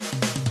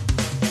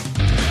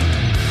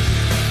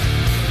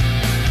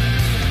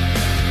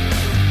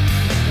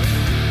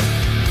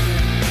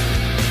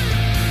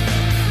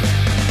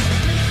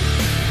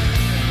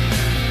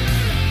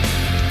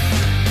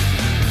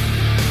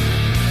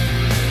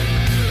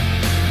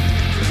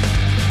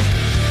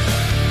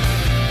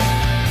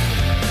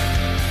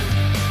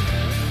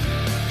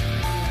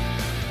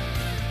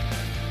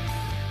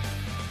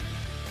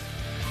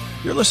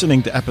You're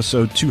listening to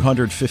episode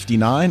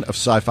 259 of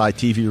Sci-Fi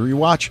TV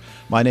Rewatch.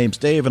 My name's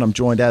Dave, and I'm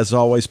joined, as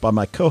always, by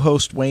my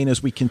co-host, Wayne,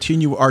 as we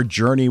continue our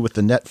journey with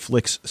the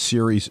Netflix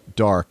series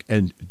Dark.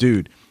 And,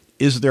 dude,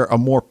 is there a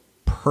more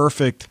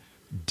perfect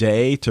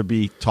day to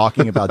be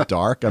talking about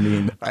Dark? I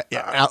mean,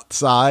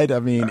 outside,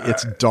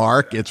 it's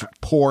dark, it's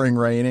pouring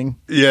raining.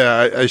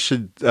 Yeah, I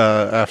should,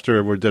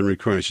 after we're done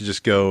recording, I should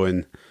just go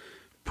and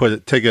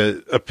take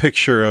a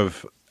picture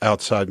of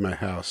outside my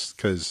house,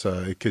 because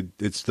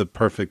it's the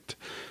perfect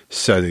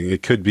setting.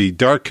 It could be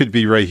dark, could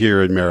be right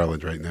here in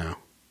Maryland right now.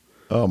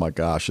 Oh my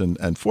gosh.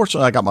 And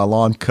fortunately I got my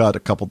lawn cut a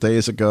couple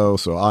days ago,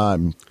 so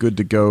I'm good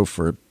to go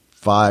for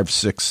 5,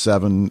 6,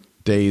 7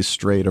 days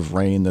straight of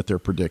rain that they're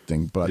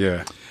predicting. But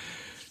yeah.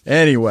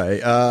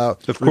 Anyway,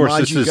 of course,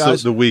 this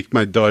is the week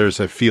my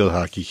daughter's at field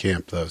hockey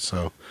camp, though,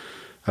 so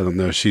I don't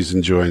know if she's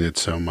enjoying it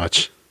so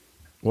much.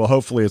 Well,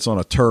 hopefully it's on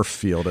a turf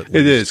field at least.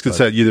 It is, because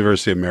it's at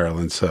University of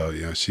Maryland, so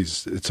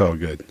it's all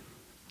good.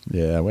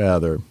 Yeah,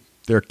 well,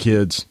 they're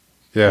kids.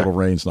 Yeah. A little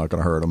rain's not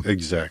going to hurt them.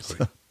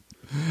 Exactly.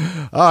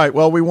 All right,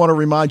 well, we want to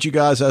remind you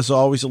guys, as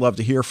always, I'd love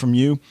to hear from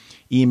you.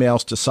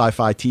 Emails to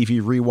sci-fi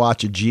TV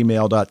rewatch at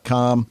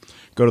gmail.com.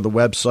 Go to the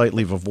website,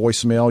 leave a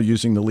voicemail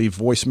using the Leave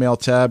Voicemail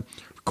tab.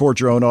 Record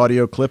your own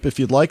audio clip if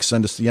you'd like.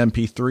 Send us the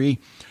MP3.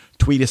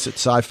 Tweet us at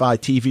Sci-Fi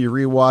TV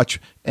Rewatch,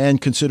 and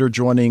consider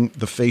joining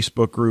the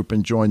Facebook group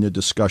and join the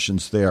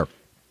discussions there.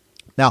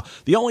 Now,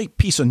 the only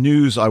piece of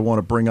news I want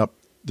to bring up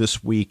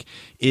this week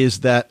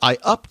is that I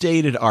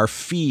updated our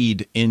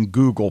feed in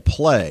Google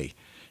Play.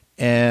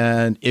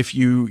 And if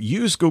you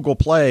use Google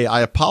Play,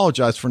 I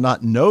apologize for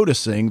not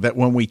noticing that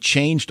when we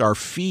changed our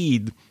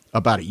feed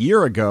about a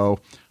year ago,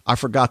 I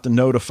forgot to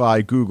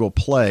notify Google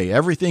Play.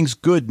 Everything's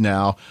good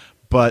now,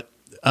 but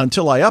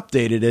until I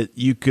updated it,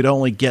 you could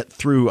only get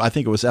through, I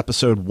think it was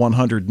episode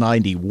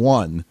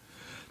 191.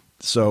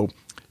 So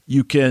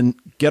you can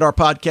get our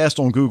podcast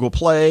on Google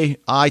Play,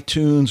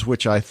 iTunes,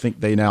 which I think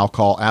they now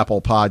call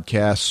Apple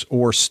Podcasts,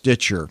 or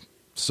Stitcher.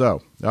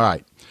 So, all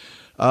right.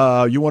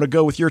 You want to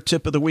go with your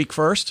tip of the week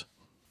first?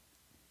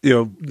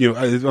 I'm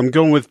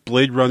going with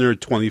Blade Runner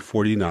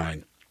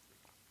 2049.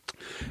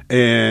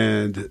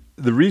 And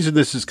the reason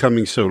this is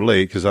coming so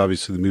late, because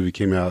obviously the movie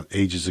came out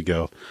ages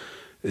ago,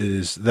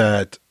 is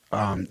that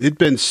it'd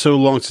been so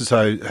long since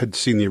I had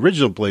seen the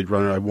original Blade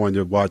Runner, I wanted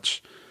to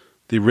watch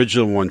the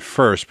original one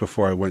first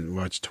before I went and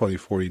watched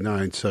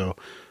 2049. So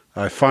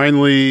I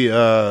finally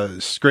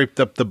scraped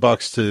up the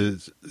bucks to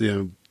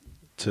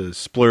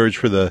splurge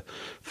for the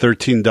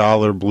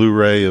 $13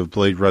 Blu-ray of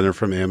Blade Runner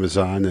from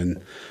Amazon,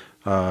 and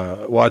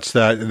watched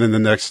that. And then the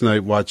next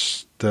night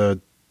watched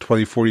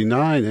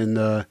 2049.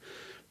 And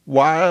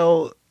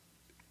while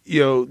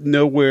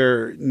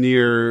nowhere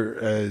near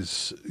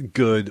as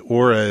good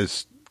or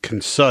as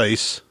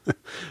concise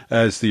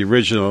as the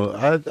original,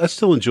 I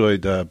still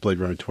enjoyed Blade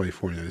Runner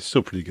 2049. It's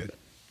still pretty good.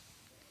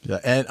 Yeah,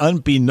 and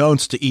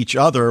unbeknownst to each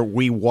other,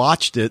 we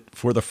watched it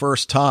for the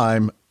first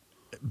time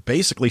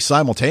basically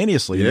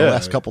simultaneously in the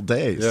last couple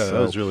days. Yeah, that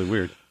was really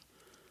weird.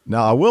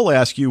 Now, I will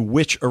ask you,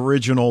 which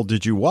original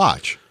did you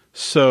watch?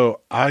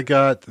 So I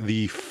got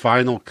the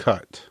final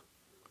cut.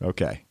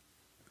 Okay.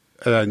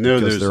 And I know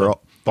there's a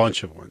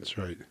bunch of ones,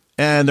 right?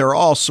 And there are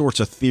all sorts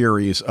of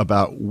theories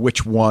about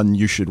which one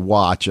you should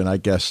watch, and I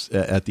guess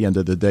at the end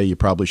of the day, you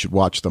probably should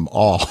watch them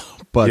all.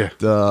 But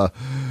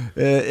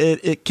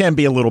it can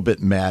be a little bit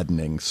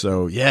maddening.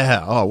 So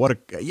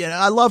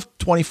I love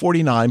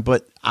 2049,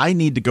 but I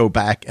need to go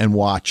back and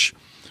watch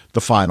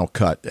the final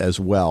cut as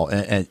well.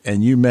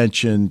 And you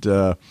mentioned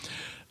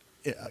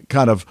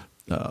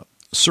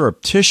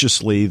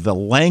surreptitiously the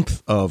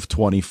length of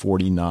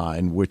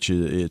 2049, which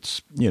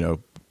it's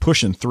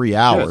pushing 3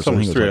 hours. I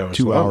think it was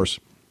 2 hours.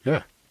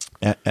 Yeah.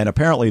 And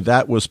apparently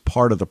that was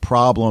part of the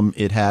problem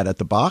it had at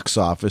the box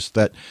office,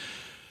 that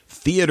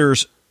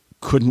theaters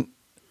couldn't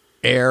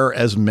air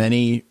as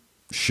many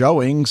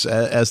showings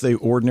as they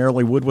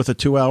ordinarily would with a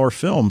 2-hour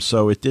film.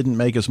 So it didn't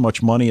make as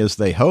much money as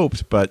they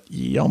hoped, but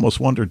you almost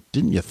wondered,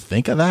 didn't you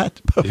think of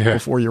that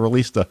before you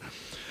released a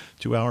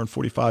 2 hour and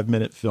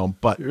 45-minute film?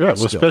 But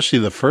especially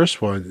the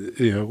first one,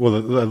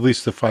 at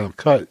least the final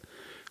cut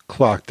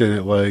clocked in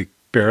at like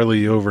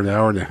barely over an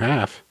hour and a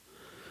half.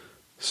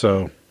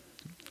 So...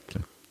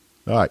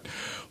 All right.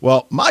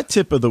 Well, my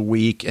tip of the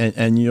week,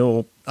 and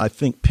you'll, I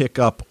think, pick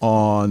up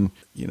on,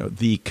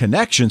 the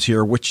connections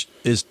here, which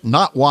is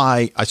not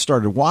why I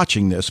started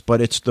watching this,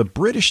 but it's the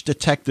British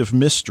detective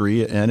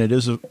mystery, and it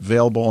is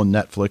available on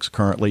Netflix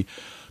currently,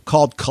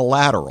 called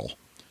Collateral,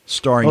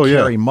 starring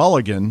Carey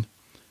Mulligan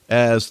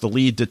as the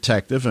lead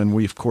detective, and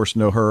we, of course,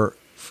 know her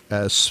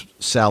as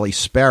Sally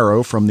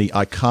Sparrow from the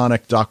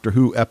iconic Doctor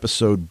Who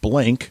episode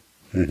Blink.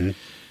 Mm-hmm.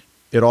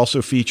 It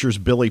also features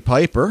Billie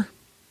Piper,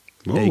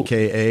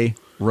 a.k.a.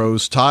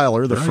 Rose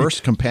Tyler, the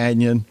first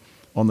companion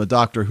on the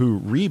Doctor Who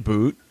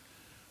reboot.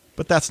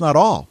 But that's not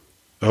all.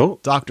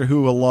 Oh. Doctor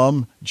Who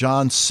alum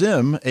John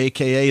Sim,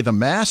 a.k.a. the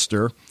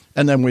Master,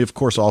 and then we, of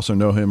course, also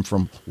know him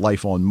from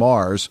Life on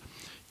Mars,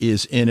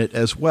 is in it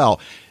as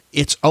well.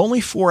 It's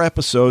only 4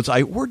 episodes.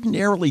 I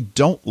ordinarily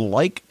don't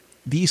like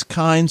these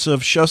kinds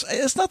of shows.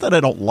 It's not that I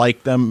don't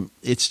like them.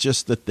 It's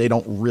just that they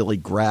don't really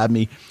grab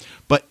me.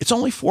 But it's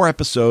only 4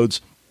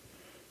 episodes.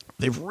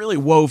 They've really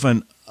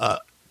woven a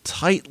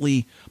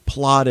tightly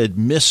plotted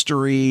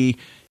mystery.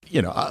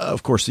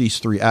 Of course, these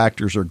 3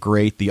 actors are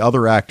great. The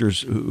other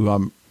actors who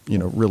I'm,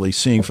 really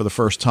seeing for the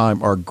first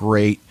time are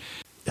great.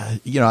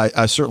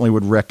 I certainly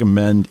would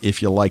recommend,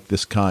 if you like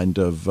this kind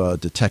of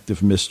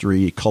detective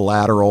mystery,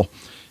 Collateral.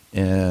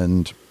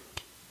 And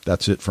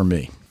that's it for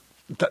me.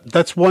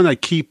 That's one I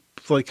keep,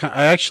 like,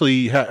 I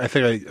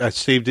think I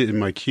saved it in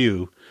my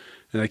queue,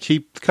 and I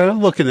keep kind of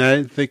looking at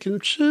it thinking,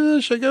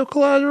 should I go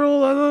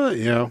Collateral? I don't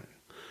know,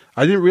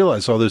 I didn't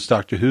realize all those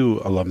Doctor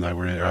Who alumni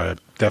were in it. I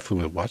definitely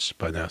would have watched it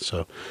by now,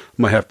 so I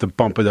might have to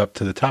bump it up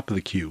to the top of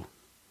the queue.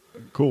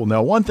 Cool.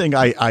 Now, one thing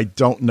I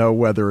don't know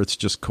whether it's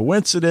just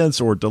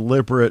coincidence or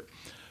deliberate,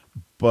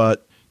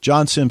 but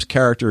John Sims'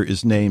 character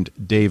is named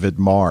David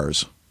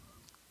Mars.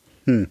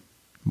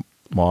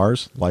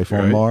 Mars, life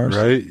on Mars.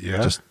 Right,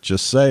 yeah.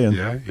 Just saying.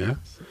 Yeah.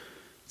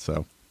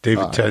 So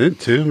David Tennant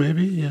too,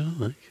 maybe.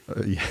 Yeah.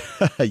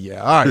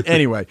 Yeah. All right.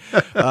 Anyway,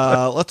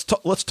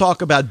 let's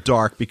talk about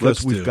Dark,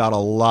 because we've got a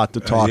lot to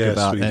talk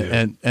about,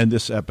 and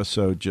this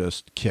episode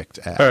just kicked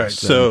ass. All right.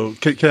 So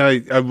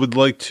can I would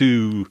like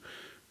to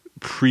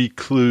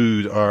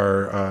preclude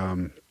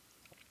our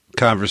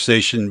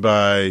conversation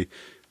by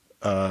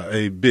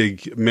a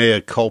big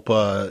mea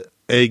culpa,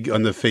 egg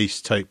on the face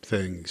type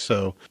thing.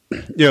 So,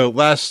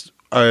 last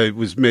I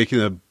was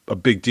making a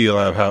big deal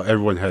out of how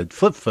everyone had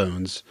flip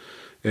phones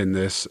in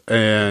this,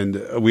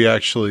 and we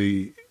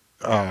actually,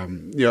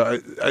 and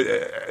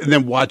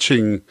then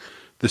watching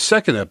the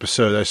second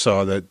episode, I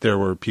saw that there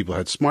were people who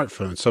had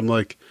smartphones. So I'm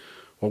like,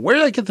 well, where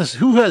did I get this?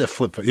 Who had a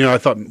flip phone? I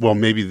thought, well,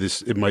 maybe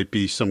it might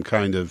be some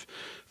kind of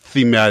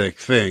thematic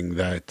thing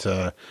that,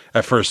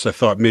 at first I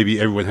thought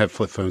maybe everyone had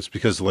flip phones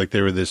because like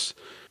they were this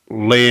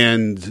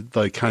land,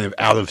 like kind of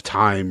out of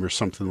time or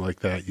something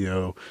like that,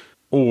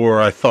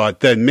 or I thought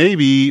then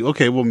maybe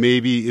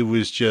it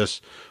was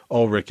just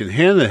Ulrich and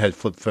Hannah had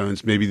flip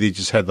phones. Maybe they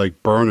just had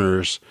like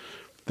burners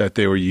that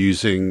they were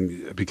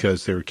using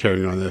because they were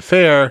carrying on an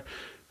affair.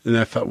 And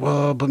I thought,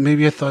 well, but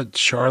maybe I thought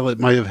Charlotte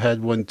might have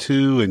had one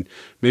too, and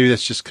maybe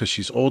that's just because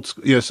she's old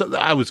school. So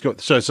I was going.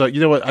 So I thought,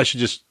 you know what, I should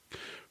just,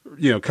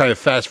 kind of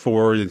fast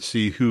forward and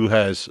see who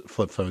has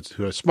flip phones,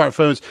 who has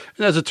smartphones.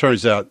 And as it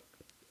turns out,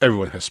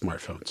 everyone has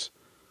smartphones.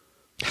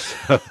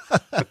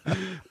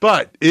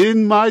 But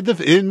in my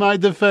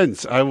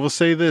defense, I will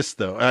say this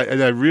though,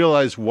 and I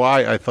realize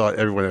why I thought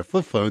everyone had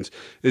flip phones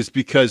is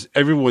because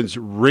everyone's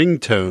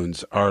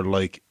ringtones are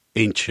like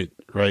ancient,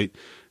 right?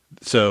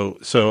 So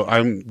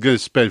I'm going to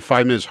spend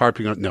 5 minutes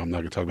harping on. No, I'm not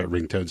going to talk about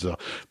ringtones though.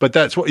 But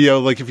that's what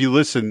like if you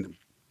listen,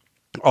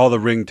 all the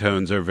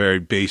ringtones are very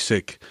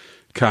basic,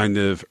 kind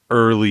of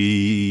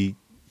early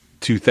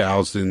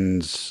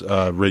 2000s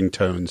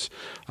ringtones,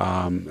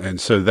 and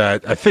so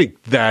that I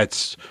think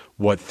that's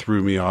what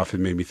threw me off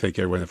and made me think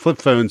everyone had flip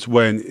phones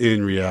when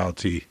in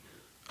reality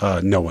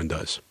no one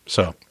does.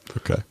 So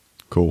okay,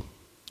 cool,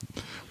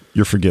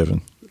 you're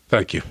forgiven.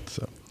 Thank you.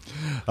 So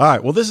all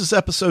right, well, this is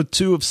episode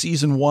 2 of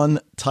season 1,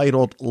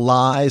 titled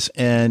Lies,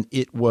 and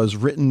it was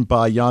written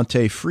by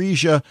Jante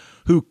Frisia,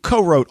 who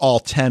co-wrote all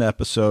 10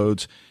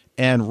 episodes,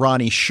 and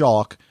Ronnie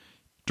Schalk,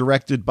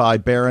 directed by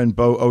Baron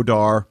Bo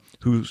Odar,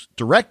 who's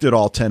directed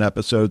all 10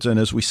 episodes. And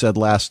as we said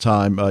last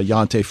time,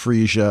 Jante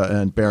Frisia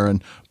and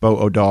Baron Bo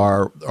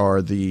Odar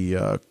are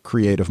the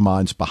creative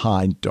minds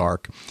behind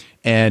Dark.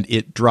 And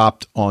it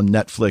dropped on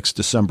Netflix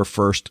December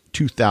 1st,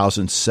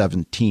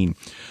 2017.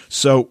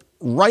 So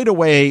right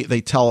away,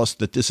 they tell us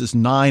that this is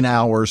 9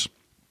 hours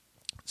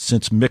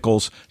since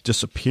Mikkel's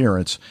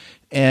disappearance.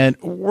 And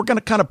we're going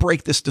to kind of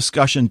break this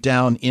discussion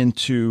down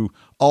into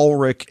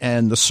Ulrich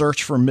and the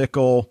search for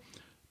Mikkel,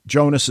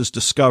 Jonas's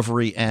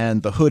discovery,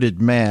 and the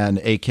hooded man,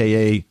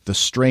 a.k.a. the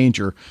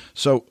stranger.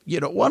 So,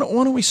 why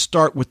don't we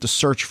start with the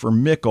search for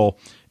Mikkel?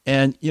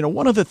 And,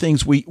 one of the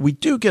things we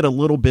do get a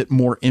little bit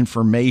more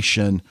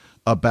information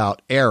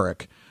about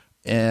Eric.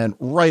 And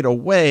right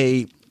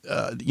away,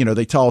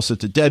 they tell us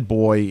that the dead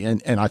boy,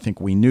 and I think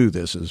we knew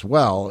this as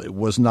well, it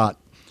was not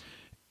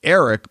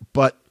Eric,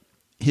 but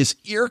his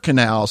ear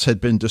canals had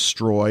been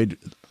destroyed.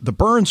 The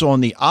burns on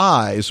the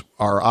eyes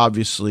are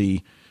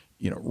obviously,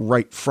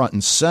 right front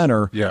and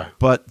center. Yeah.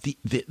 But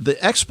the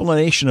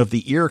explanation of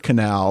the ear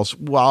canals,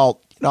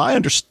 while I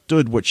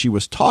understood what she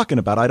was talking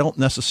about, I don't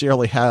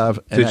necessarily have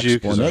an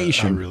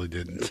explanation. I really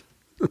didn't.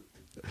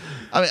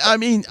 I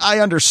mean, I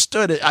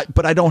understood it,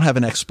 but I don't have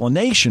an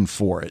explanation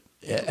for it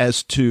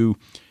as to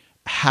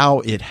how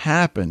it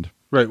happened.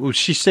 Right. Well,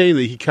 she's saying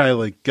that he kind of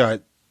like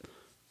got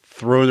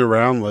thrown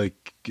around like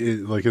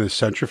in a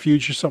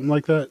centrifuge or something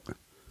like that.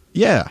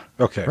 Yeah.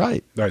 Okay.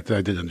 Right. I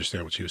did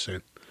understand what she was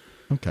saying.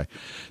 Okay.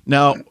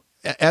 Now,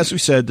 as we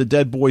said, the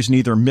dead boy's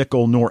neither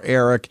Mikkel nor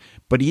Eric,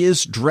 but he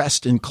is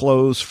dressed in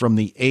clothes from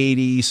the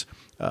 80s.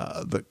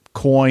 The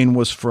coin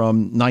was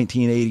from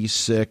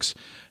 1986.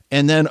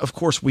 And then, of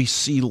course, we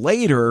see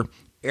later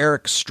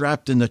Eric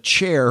strapped in the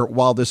chair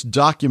while this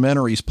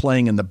documentary is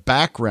playing in the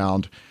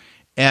background.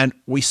 And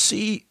we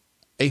see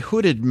a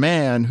hooded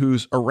man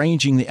who's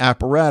arranging the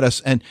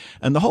apparatus, and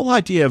the whole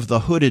idea of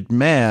the hooded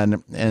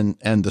man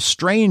and the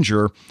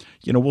stranger,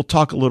 we'll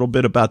talk a little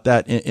bit about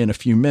that in a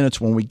few minutes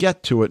when we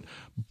get to it,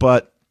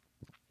 but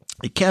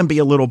it can be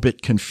a little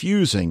bit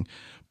confusing.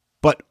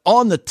 But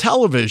on the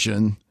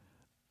television,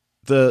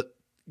 the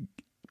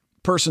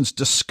person's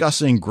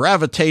discussing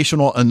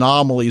gravitational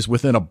anomalies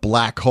within a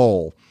black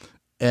hole,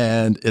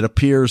 and it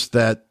appears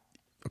that,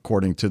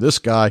 according to this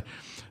guy,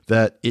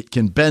 that it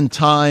can bend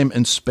time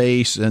and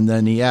space. And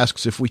then he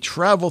asks, if we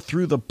travel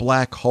through the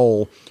black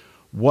hole,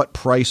 what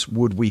price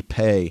would we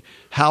pay?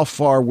 How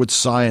far would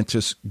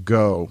scientists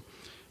go?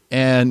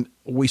 And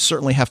we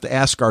certainly have to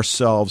ask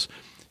ourselves,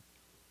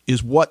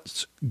 is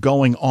what's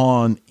going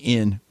on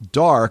in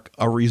Dark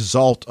a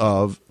result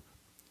of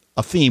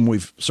a theme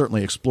we've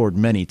certainly explored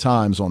many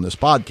times on this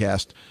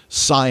podcast,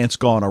 science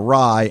gone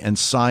awry and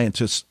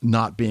scientists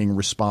not being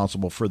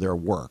responsible for their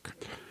work?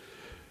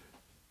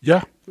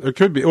 Yeah, it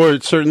could be. Or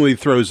it certainly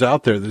throws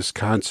out there this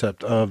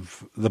concept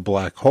of the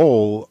black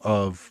hole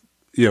of,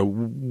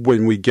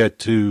 when we get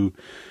to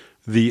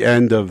the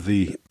end of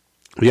the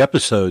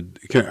episode,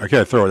 I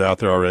can't throw it out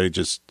there already,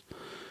 just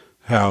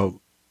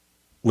how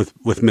with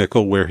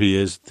Mikkel, where he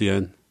is at the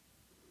end.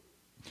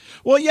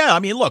 Well, yeah, I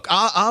mean, look,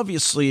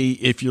 obviously,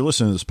 if you're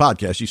listening to this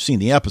podcast, you've seen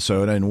the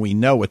episode, and we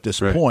know at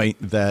this point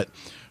that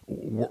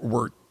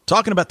we're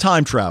talking about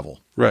time travel,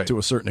 right, to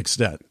a certain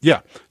extent.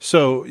 Yeah.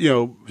 So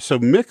so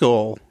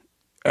Mikkel,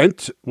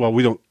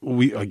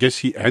 I guess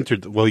he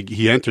entered. Well,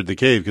 he entered the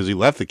cave because he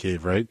left the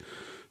cave, right?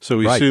 So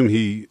we assume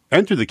he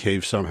entered the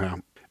cave somehow,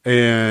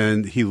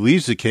 and he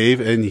leaves the cave,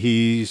 and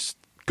he's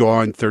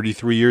gone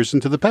 33 years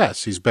into the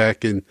past. He's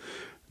back in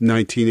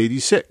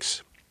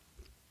 1986,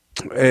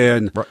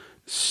 and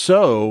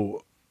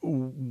so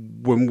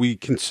when we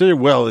consider,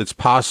 it's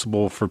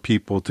possible for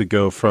people to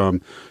go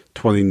from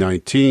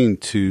 2019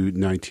 to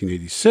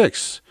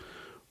 1986.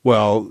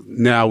 Well,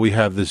 now we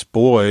have this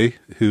boy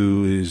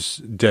who is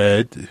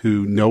dead,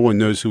 who no one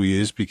knows who he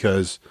is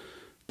because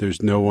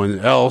there's no one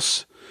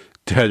else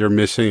dead or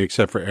missing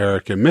except for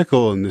Eric and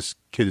Mikkel, and this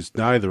kid is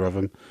neither of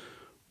them.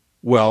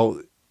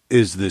 Well,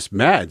 is this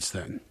Mads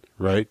then,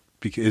 right?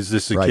 Because is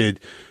this a kid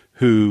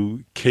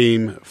who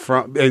came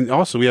from, and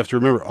also we have to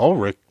remember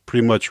Ulrich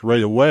pretty much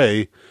right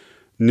away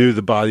knew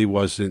the body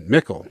wasn't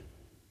Mikkel.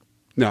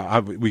 Now,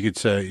 we could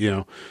say,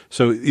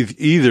 so if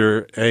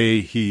either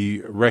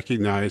he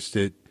recognized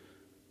it.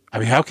 I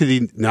mean, how could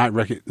he not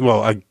recognize?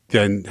 Well,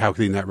 again, how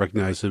could he not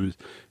recognize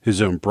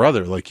his own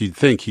brother? Like, you'd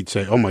think he'd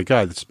say, "Oh my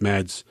God, it's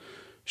Mads'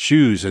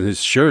 shoes and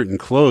his shirt and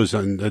clothes,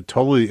 and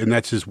and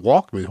that's his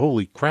Walkman.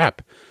 Holy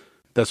crap,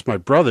 that's my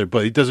brother."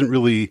 But he doesn't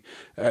really.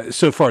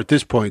 So far at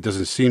this point, it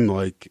doesn't seem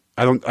like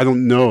I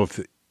don't know if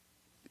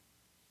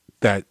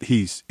that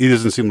he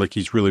doesn't seem like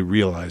he's really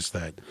realized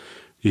that.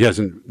 He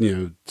hasn't,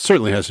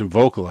 certainly hasn't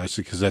vocalized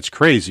it because that's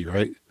crazy,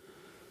 right?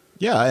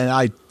 Yeah, and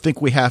I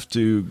think we have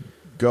to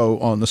go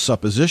on the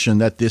supposition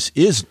that this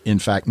is, in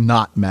fact,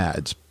 not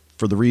Mads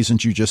for the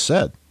reasons you just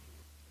said.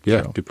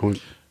 Yeah, good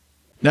point.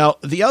 Now,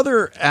 the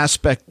other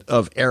aspect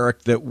of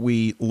Eric that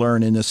we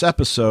learn in this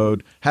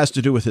episode has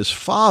to do with his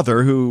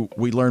father, who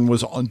we learn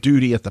was on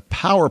duty at the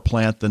power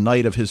plant the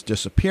night of his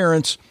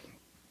disappearance.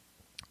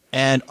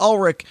 And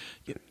Ulrich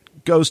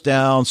goes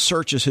down,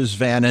 searches his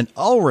van, and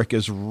Ulrich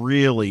is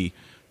really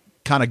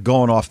kind of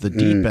going off the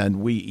deep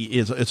end.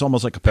 It's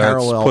almost like a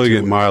parallel. That's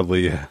putting it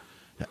mildly, yeah.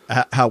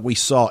 How we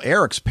saw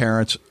Eric's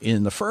parents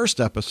in the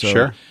first episode.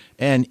 Sure.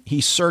 And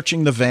he's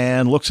searching the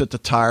van, looks at the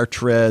tire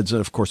treads,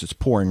 and of course it's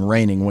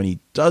raining when he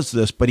does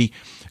this, but he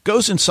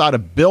goes inside a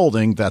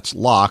building that's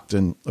locked,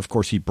 and of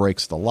course he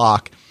breaks the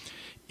lock.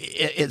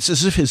 It's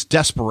as if his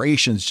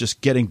desperation is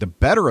just getting the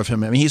better of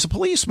him. I mean, he's a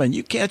policeman.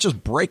 You can't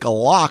just break a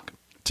lock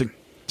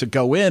to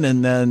go in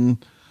and then,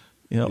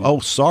 oh,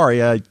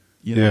 sorry, I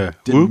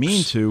didn't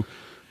mean to.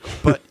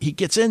 But he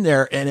gets in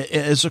there, and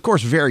it's, of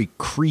course, very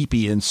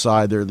creepy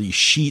inside. There are these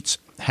sheets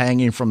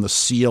hanging from the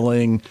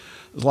ceiling.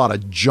 There's a lot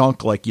of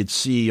junk like you'd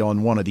see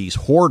on one of these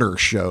hoarder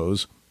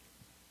shows.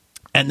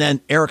 And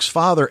then Eric's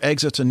father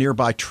exits a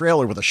nearby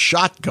trailer with a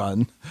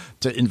shotgun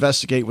to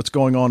investigate what's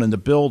going on in the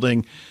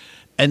building.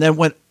 And then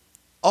when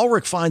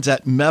Ulrich finds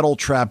that metal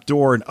trap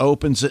door and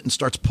opens it and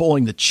starts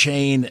pulling the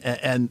chain,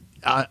 and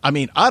I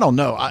mean, I don't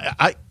know.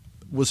 I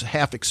was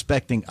half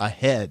expecting a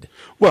head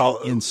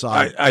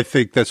inside. I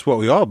think that's what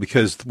we all,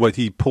 because what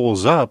he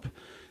pulls up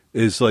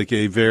is like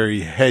a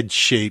very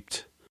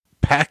head-shaped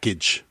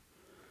package.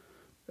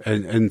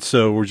 And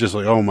so we're just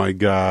like, oh my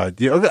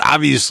God.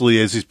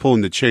 Obviously, as he's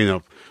pulling the chain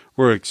up,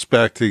 we're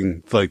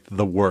expecting like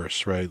the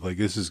worst, right? Like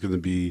this is going to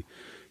be,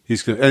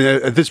 and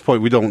at this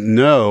point, we don't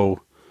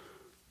know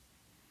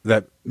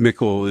that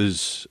Mikkel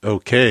is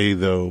okay,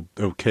 though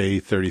okay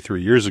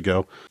 33 years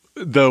ago.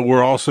 Though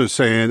we're also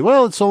saying,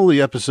 well, it's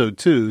only episode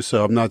 2,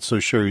 so I'm not so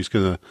sure he's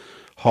going to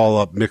haul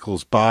up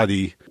Mikkel's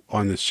body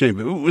on this chain.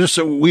 But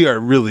so we are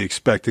really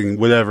expecting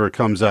whatever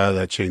comes out of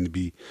that chain to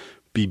be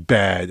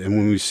bad. And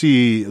when we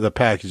see the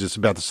package, it's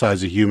about the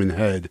size of a human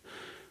head.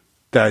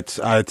 That's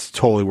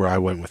totally where I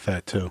went with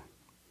that too.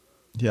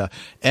 Yeah.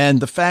 And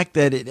the fact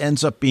that it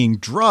ends up being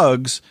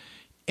drugs,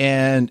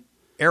 and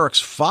Eric's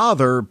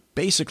father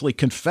basically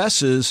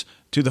confesses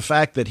to the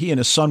fact that he and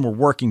his son were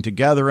working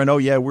together, and, oh,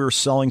 yeah, we were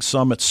selling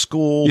some at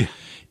school. Yeah.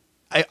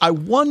 I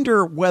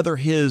wonder whether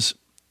his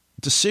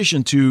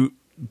decision to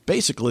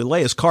basically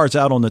lay his cards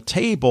out on the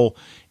table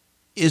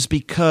is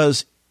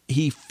because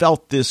he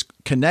felt this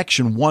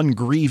connection, one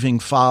grieving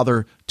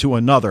father to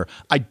another.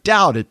 I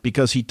doubt it,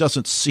 because he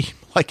doesn't seem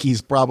like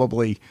he's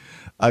probably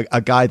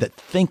a guy that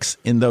thinks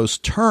in those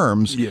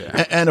terms.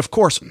 Yeah. And of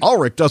course,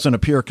 Ulrich doesn't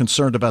appear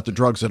concerned about the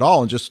drugs at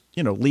all, and just,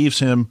 leaves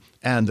him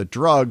and the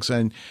drugs.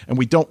 And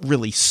we don't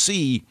really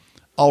see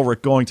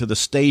Ulrich going to the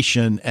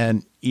station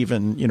and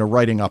even,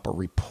 writing up a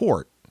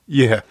report.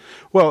 Yeah.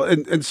 Well,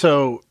 and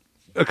so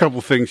a couple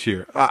of things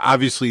here.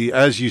 Obviously,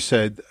 as you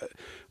said,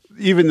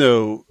 even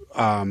though,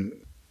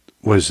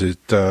 was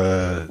it,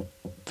 the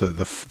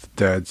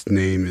dad's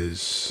name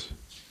is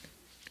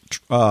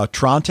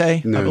Tronte,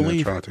 I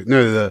believe. Not Tronte.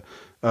 No,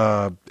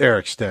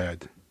 Eric's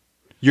dad,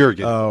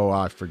 Jurgen. Oh,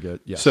 I forget.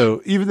 Yes.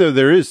 So even though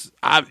there is,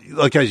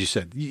 like as you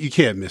said, you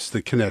can't miss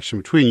the connection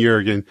between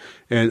Jurgen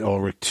and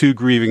Ulrich, two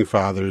grieving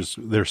fathers.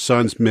 Their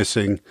son's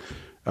missing,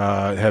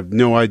 have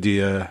no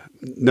idea,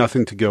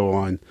 nothing to go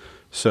on.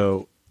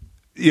 So,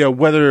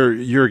 whether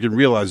Jurgen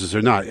realizes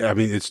or not, I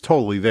mean, it's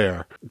totally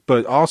there.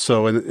 But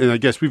also, and I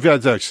guess we've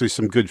had actually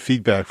some good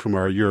feedback from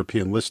our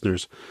European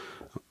listeners.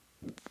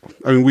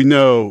 I mean, we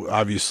know,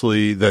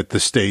 obviously, that the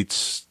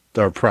States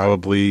are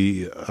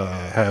probably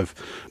have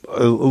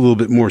a little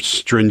bit more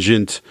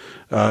stringent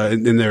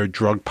in their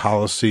drug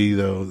policy,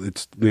 though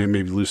it's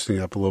maybe loosening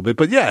up a little bit.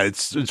 But yeah,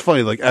 it's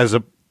funny. Like,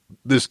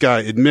 this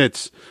guy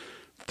admits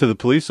to the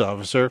police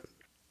officer,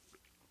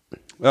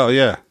 "Oh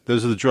yeah,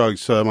 those are the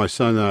drugs my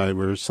son and I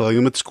were selling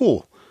them at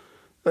school."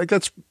 Like,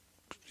 that's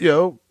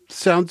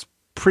sounds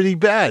pretty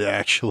bad,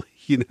 actually,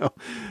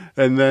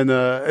 And then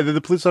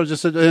the police officer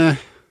just said, "Eh."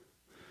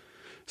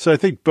 So I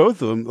think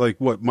both of them, like,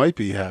 what might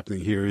be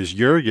happening here is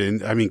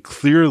Jurgen. I mean,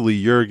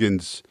 clearly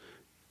Jurgen's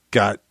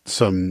got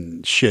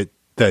some shit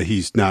that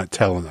he's not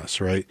telling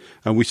us, right?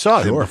 And we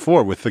saw him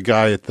before with the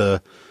guy at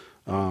the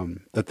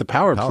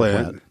power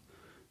plant.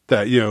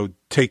 That,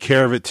 take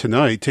care of it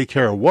tonight. Take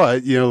care of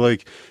what?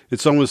 Like,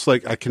 it's almost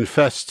like I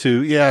confess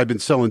to, I've been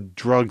selling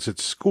drugs at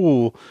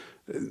school,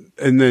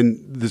 and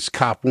then this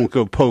cop won't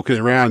go poking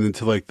around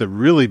into, like, the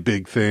really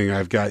big thing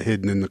I've got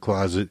hidden in the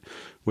closet,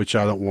 which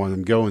I don't want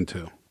him going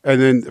to. And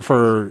then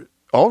for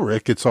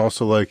Ulrich, it's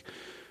also like,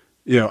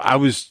 I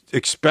was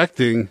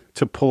expecting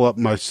to pull up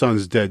my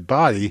son's dead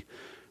body.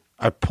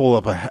 I pull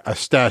up a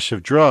stash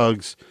of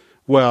drugs.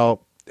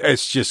 Well,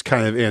 it's just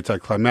kind of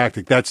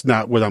anticlimactic. That's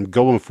not what I'm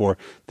going for.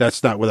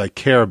 That's not what I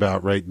care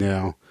about right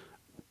now.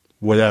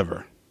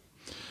 Whatever.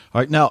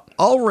 All right. Now,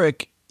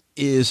 Ulrich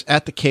is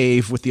at the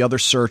cave with the other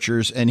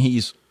searchers, and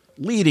he's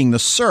leading the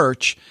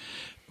search.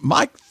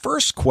 My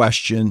first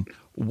question,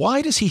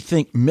 why does he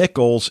think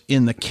Mikkel's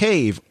in the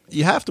cave?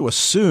 You have to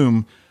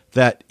assume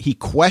that he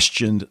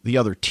questioned the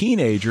other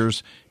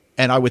teenagers,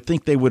 and I would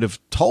think they would have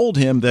told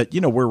him that,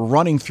 we're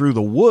running through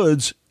the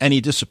woods, and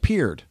he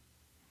disappeared.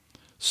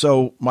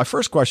 So my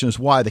first question is,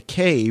 why the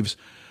caves?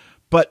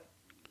 But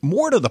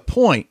more to the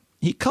point,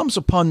 he comes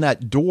upon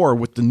that door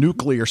with the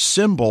nuclear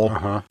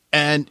symbol,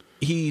 and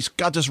he's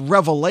got this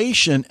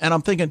revelation, and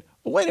I'm thinking,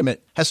 well, wait a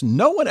minute, has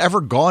no one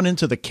ever gone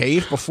into the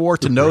cave before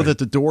to know that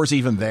the door's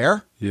even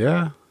there?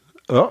 Yeah.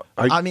 Oh,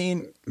 I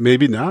mean,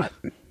 maybe not.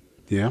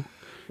 Yeah.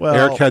 Well,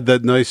 Eric had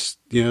that nice,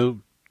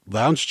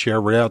 lounge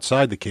chair right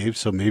outside the cave,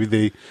 so maybe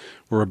they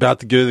were about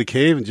to go to the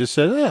cave and just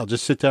said, I'll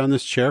just sit down in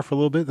this chair for a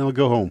little bit, and then I'll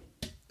go home.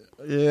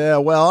 Yeah,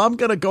 well, I'm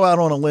going to go out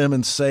on a limb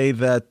and say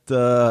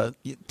that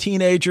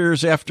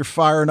teenagers, after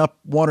firing up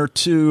one or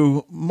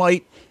two,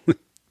 might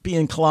be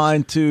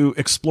inclined to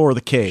explore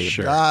the cave.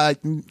 Sure.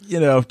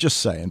 Just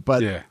saying.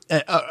 But yeah.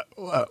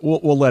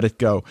 We'll let it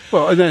go.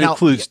 Well, and that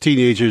includes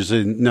teenagers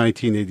in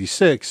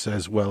 1986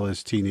 as well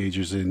as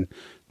teenagers in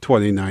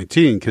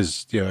 2019,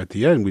 because at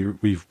the end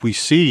we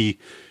see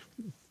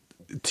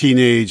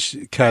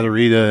teenage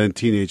Katerina and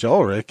teenage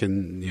Ulrich,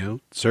 and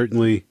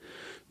certainly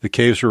the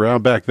caves were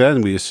around back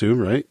then, we assume,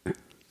 right?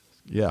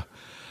 Yeah.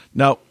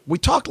 Now, we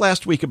talked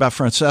last week about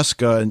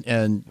Francesca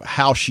and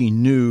how she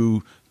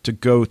knew to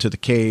go to the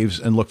caves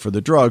and look for the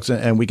drugs,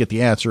 and we get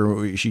the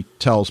answer. She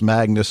tells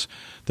Magnus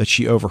that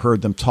she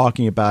overheard them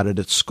talking about it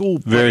at school.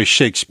 Very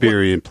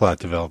Shakespearean plot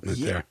development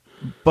there.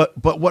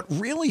 But what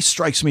really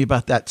strikes me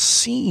about that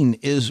scene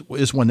is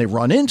when they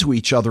run into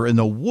each other in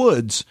the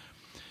woods,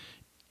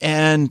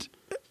 and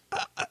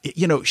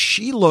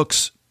she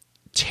looks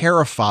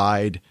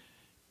terrified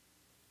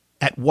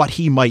at what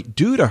he might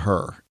do to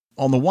her.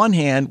 On the one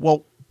hand,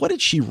 well, what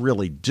did she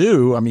really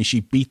do? I mean, she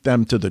beat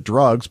them to the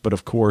drugs, but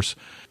of course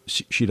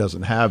she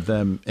doesn't have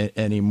them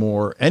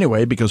anymore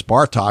anyway, because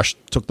Bartosz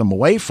took them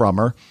away from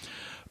her.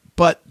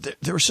 But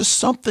there was just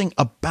something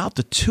about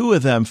the two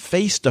of them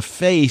face to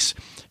face.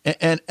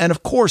 And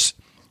of course,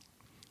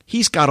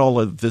 he's got all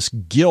of this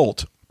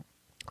guilt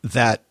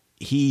that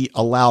he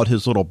allowed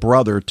his little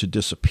brother to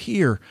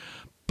disappear.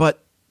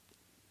 But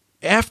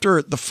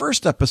after the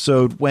first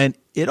episode, when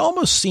it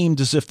almost seemed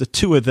as if the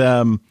two of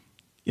them,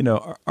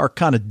 are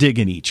kind of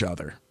digging each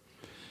other.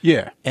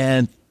 Yeah.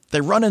 And they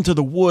run into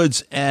the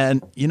woods,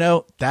 and,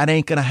 that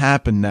ain't going to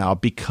happen now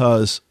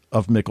because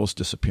of Mikkel's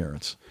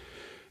disappearance.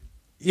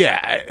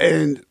 Yeah.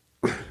 And,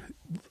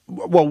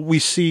 well, we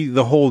see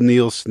the whole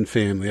Nielsen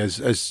family,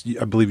 as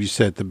I believe you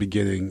said at the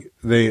beginning,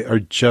 they are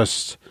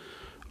just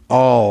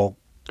all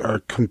are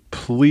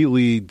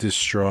completely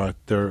distraught.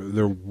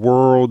 Their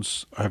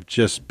worlds have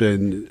just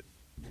been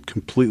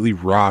completely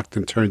rocked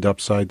and turned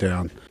upside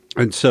down.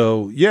 And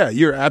so, yeah,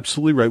 you're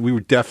absolutely right. We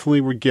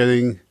were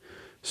getting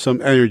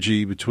some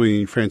energy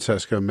between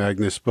Francesca and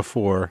Magnus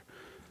before,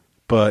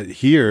 but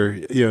here,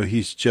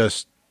 he's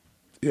just,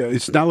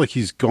 it's not like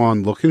he's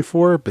gone looking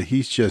for her, but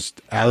he's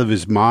just out of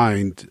his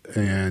mind.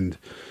 And,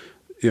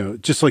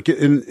 just like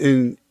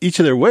in each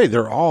of their way,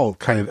 they're all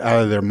kind of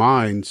out of their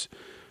minds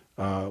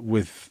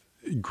with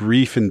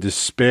grief and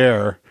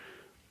despair.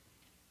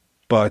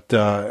 But,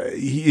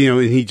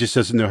 he just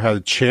doesn't know how to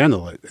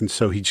channel it. And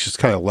so he just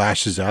kind of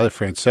lashes out at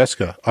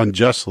Francesca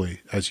unjustly,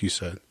 as you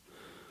said.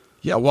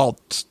 Yeah, well,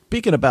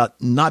 speaking about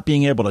not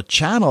being able to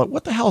channel it,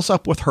 what the hell's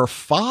up with her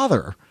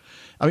father?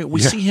 I mean,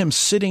 we see him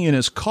sitting in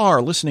his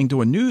car listening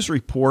to a news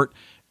report,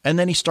 and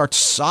then he starts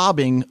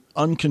sobbing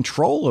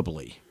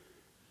uncontrollably.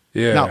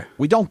 Yeah. Now,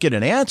 we don't get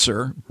an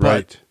answer,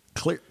 but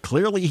right.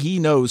 Clearly he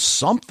knows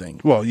something.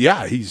 Well,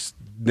 yeah, he's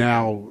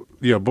now,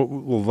 but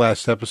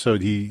last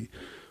episode he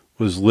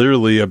was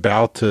literally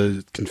about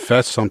to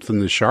confess something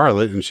to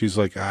Charlotte, and she's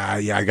like,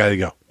 yeah, I got to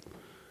go.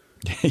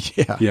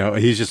 Yeah. And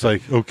he's just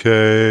like,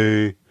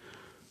 okay,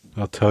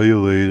 I'll tell you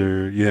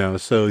later.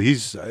 So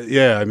he's,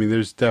 I mean,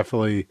 there's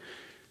definitely,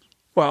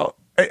 well,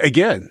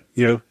 again,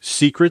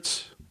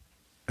 secrets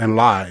and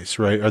lies,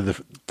 right, are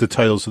the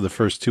titles of the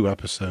first two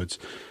episodes.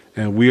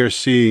 And we are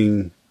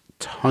seeing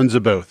tons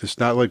of both. It's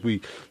not like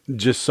we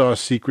just saw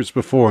secrets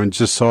before and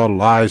just saw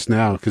lies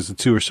now, because the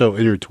two are so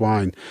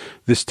intertwined.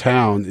 This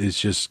town is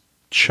just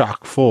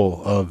chock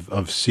full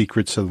of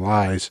secrets and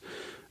lies.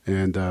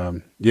 And,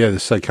 the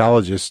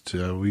psychologist,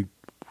 we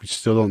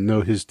still don't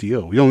know his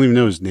deal. We don't even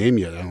know his name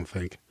yet, I don't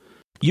think.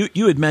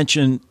 You had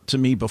mentioned to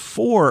me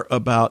before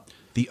about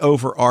the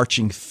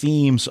overarching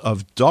themes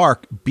of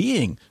Dark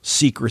being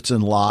secrets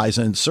and lies,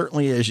 and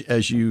certainly,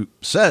 as you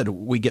said,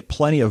 we get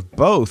plenty of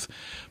both.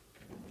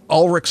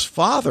 Ulrich's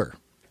father,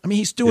 I mean,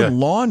 he's doing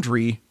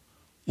laundry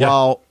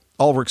while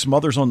Ulrich's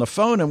mother's on the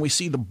phone, and we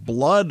see the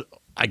blood.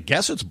 I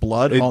guess it's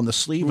blood on the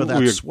sleeve of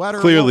that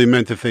sweater. Clearly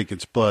meant to think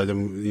it's blood,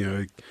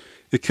 and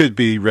it could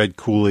be red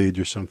Kool-Aid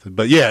or something.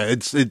 But yeah,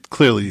 it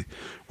clearly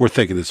we're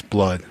thinking it's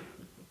blood.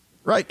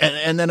 Right.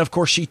 And then, of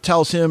course, she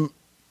tells him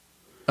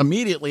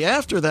immediately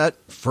after that,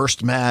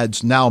 first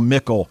Mads, now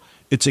Mikkel.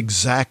 It's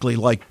exactly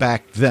like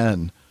back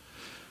then.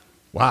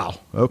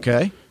 Wow.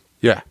 Okay.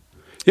 Yeah.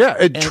 Yeah.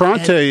 And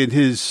Tronte and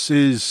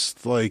his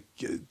like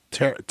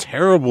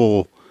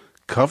terrible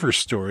cover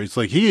story. It's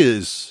like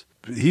he's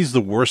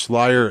the worst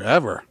liar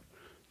ever.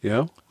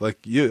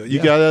 Like you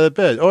got out of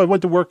bed. Oh, I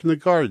went to work in the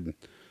garden.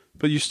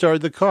 But you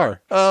started the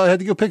car. Oh, I had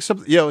to go pick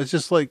something. It's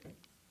just like,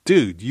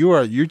 dude,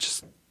 you're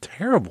just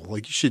terrible.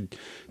 Like, you should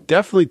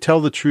definitely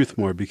tell the truth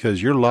more,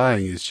 because your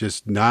lying is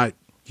just not,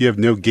 you have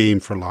no game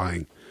for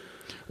lying.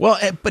 Well,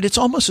 but it's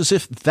almost as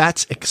if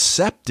that's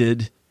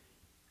accepted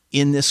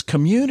in this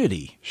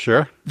community.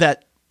 Sure.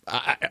 That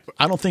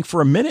I don't think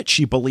for a minute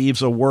she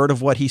believes a word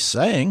of what he's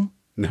saying.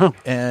 No.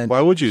 And why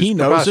would you? He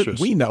knows it.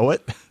 We know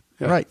it.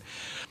 Yeah. Right.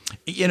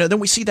 Then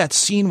we see that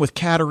scene with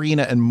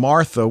Katerina and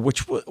Martha,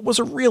 which was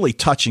a really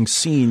touching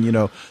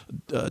scene.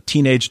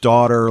 Teenage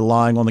daughter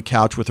lying on the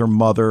couch with her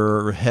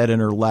mother, her head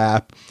in her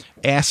lap,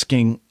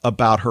 asking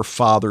about her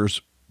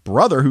father's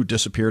brother who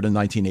disappeared in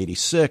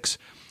 1986,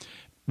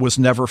 was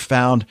never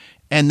found.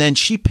 And then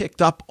she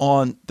picked up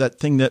on that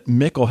thing that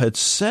Mikkel had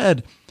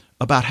said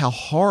about how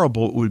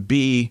horrible it would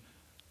be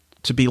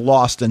to be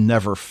lost and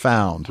never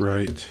found.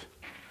 Right.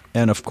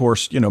 And of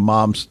course,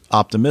 Mom's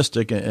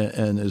optimistic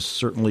and is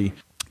certainly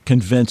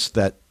convinced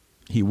that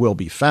he will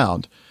be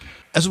found.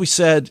 As we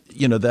said,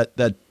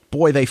 that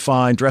boy they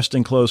find dressed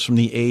in clothes from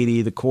the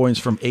 80, the coins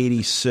from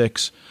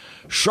 86.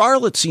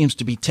 Charlotte seems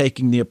to be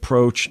taking the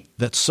approach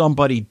that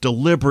somebody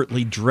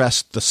deliberately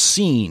dressed the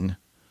scene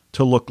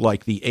to look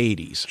like the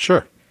 80s.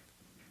 Sure.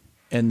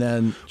 And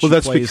then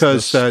that's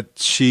because that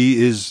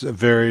she is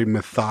very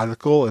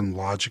methodical and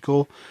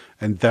logical,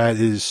 and that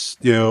is,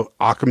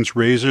 Occam's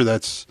razor.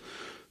 That's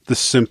the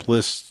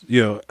simplest,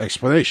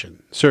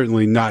 explanation.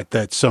 Certainly not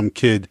that some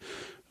kid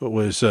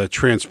was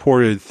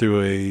transported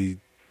through a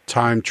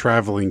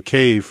time-traveling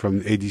cave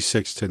from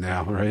 86 to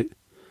now, right?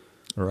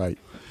 Right.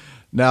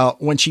 Now,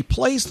 when she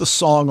plays the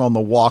song on the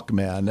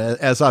Walkman,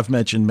 as I've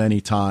mentioned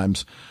many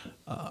times,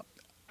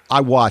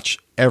 I watch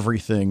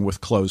everything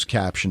with closed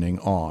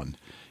captioning on.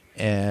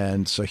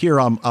 And so here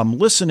I'm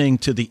listening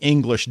to the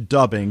English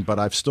dubbing, but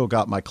I've still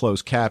got my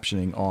closed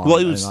captioning on. Well,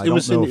 it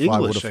was in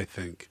English, I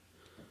think.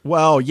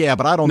 Well, yeah,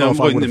 but I don't know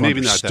if I would have maybe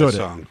understood not that it.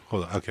 song.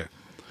 Hold on. Okay.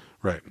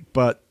 Right.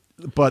 But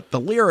the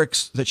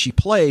lyrics that she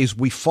plays,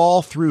 we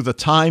fall through the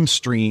time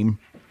stream,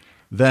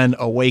 then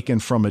awaken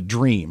from a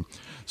dream.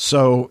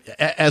 So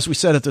as we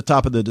said at the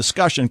top of the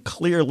discussion,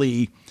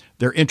 clearly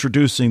they're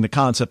introducing the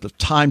concept of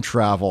time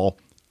travel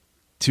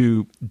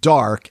to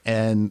Dark,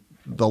 and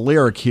the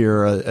lyric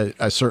here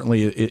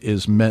certainly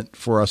is meant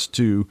for us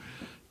to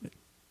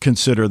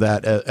consider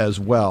that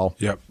as well.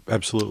 Yep,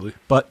 absolutely.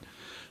 But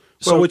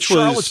so which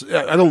was,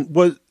 I don't,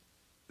 what,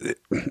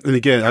 and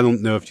again, I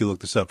don't know if you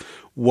looked this up.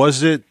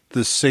 Was it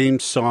the same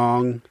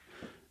song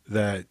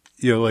that,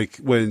 like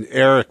when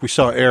we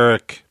saw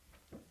Eric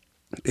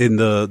in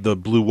the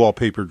blue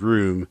wallpapered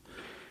room,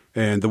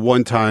 and the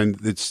one time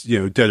it's,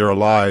 Dead or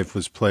Alive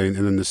was playing,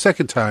 and then the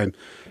second time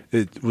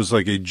it was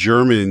like a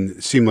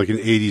German, seemed like an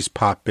 80s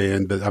pop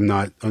band, but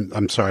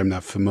I'm sorry, I'm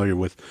not familiar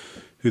with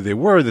who they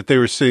were, that they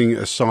were singing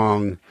a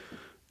song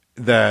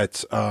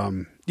that,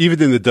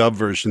 even in the dub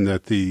version,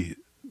 that the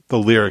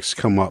lyrics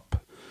come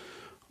up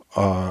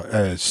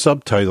as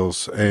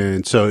subtitles,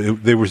 and so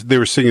they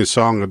were singing a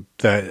song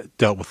that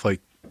dealt with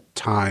like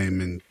time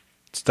and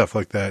stuff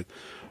like that.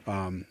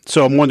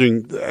 So I'm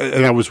wondering,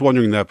 and I was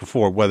wondering that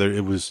before, whether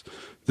it was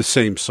the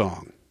same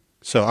song.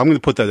 So I'm going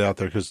to put that out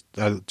there because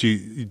do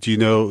you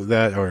know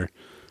that, or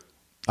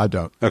I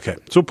don't? Okay,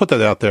 so we'll put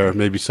that out there.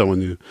 Maybe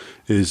someone who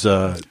is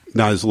not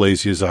as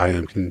lazy as I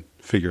am can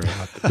figure it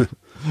out.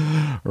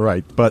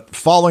 Right, but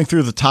falling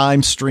through the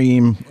time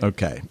stream,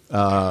 okay,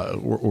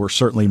 we're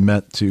certainly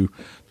meant to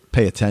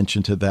pay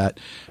attention to that.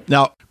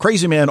 Now,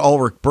 Crazy Man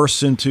Ulrich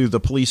bursts into the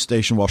police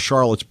station while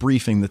Charlotte's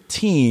briefing the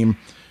team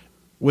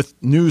with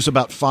news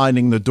about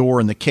finding the door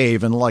in the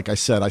cave. And like I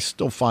said, I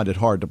still find it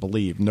hard to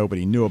believe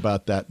nobody knew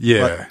about that.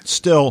 Yeah. But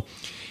still,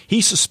 he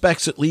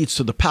suspects it leads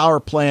to the power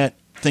plant,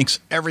 thinks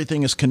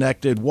everything is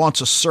connected, wants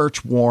a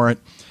search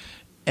warrant.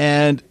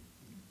 And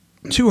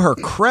to her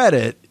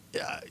credit,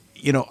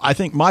 I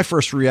think my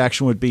first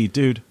reaction would be,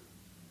 dude,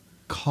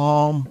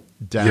 calm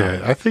down.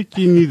 Yeah, I think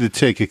you need to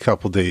take a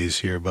couple days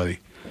here, buddy.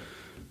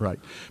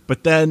 Right.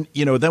 But then,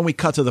 then we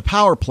cut to the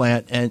power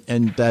plant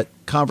and that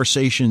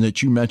conversation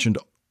that you mentioned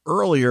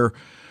earlier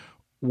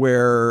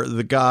where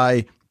the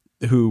guy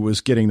who was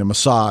getting the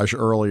massage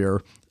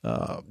earlier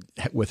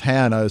with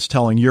Hannah is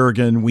telling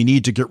Jurgen, we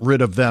need to get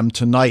rid of them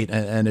tonight.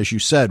 And as you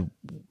said,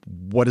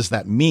 what does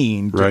that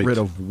mean? Get right. rid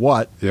of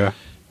what? Yeah.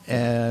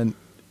 And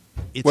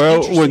it's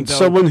when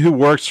someone who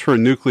works for a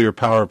nuclear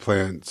power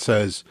plant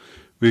says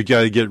we've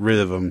got to get rid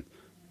of them,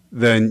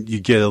 then you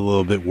get a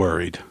little bit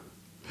worried.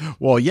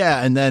 Well,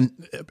 yeah, and then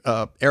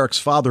Eric's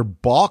father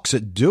balks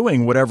at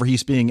doing whatever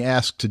he's being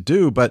asked to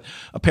do, but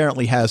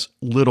apparently has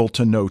little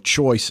to no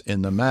choice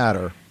in the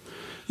matter.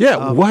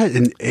 Yeah, what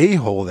an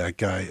a-hole that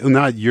guy.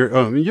 Not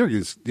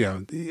Jurgen's,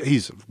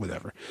 he's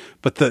whatever.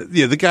 But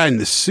the guy in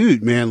the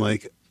suit, man,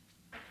 like,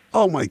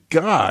 oh my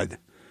God.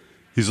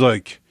 He's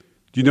like,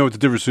 do you know what the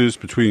difference is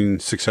between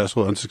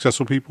successful and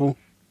unsuccessful people?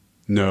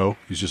 No.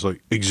 He's just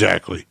like,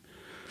 exactly.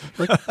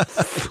 Like,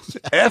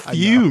 F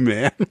you,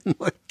 man.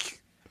 Like,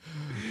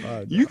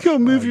 you go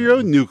move your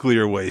own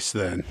nuclear waste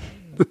then.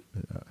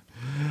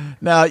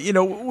 Now,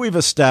 we've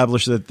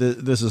established that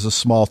this is a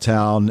small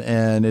town,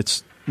 and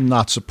it's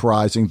not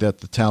surprising that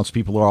the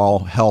townspeople are all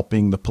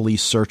helping the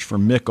police search for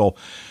Mikkel.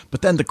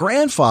 But then the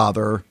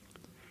grandfather,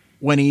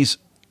 when he's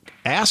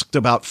asked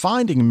about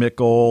finding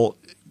Mikkel,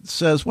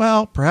 says,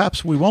 well,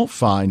 perhaps we won't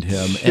find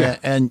him. Yeah.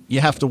 And you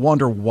have to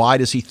wonder, why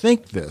does he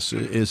think this?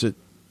 Is it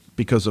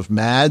because of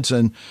Mads?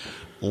 And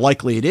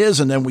likely it is.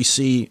 And then we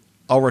see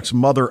Ulrich's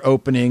mother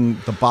opening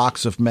the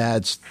box of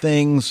Mads'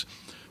 things,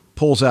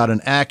 pulls out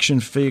an action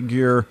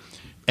figure,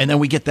 and then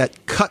we get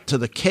that cut to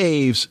the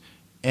caves,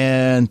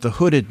 and the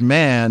hooded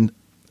man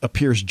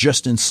appears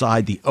just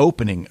inside the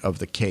opening of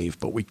the cave.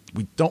 But we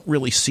don't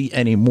really see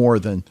any more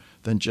than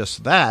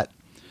just that.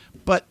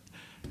 But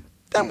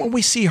then when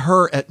we see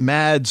her at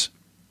Mads'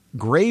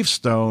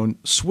 gravestone,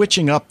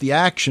 switching up the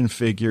action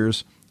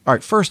figures, all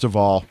right, first of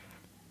all,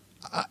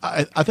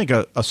 I think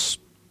a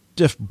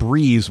stiff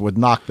breeze would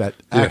knock that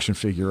action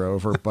figure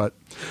over, but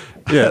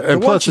yeah,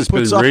 and plus it's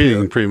been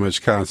raining pretty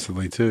much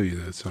constantly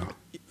too, so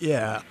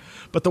yeah.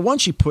 But the one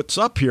she puts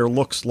up here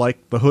looks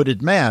like the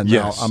hooded man.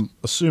 Yes. Now, I'm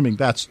assuming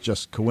that's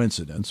just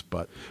coincidence,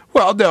 but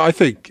well, no, I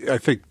think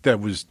that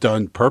was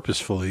done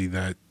purposefully.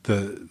 That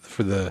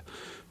for the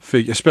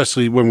figure,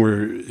 especially when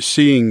we're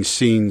seeing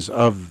scenes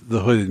of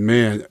the hooded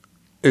man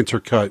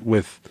intercut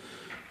with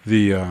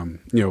the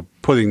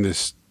putting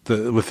with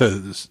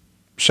the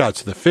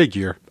shots of the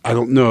figure. I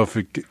don't know if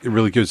it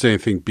really gives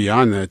anything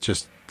beyond that.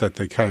 Just that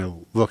they kind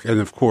of look, and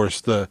of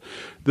course the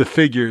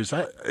figures,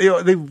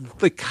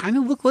 they kind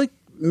of look like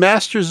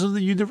Masters of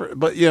the Universe,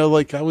 but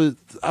like I was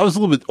a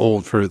little bit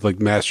old for like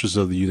Masters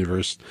of the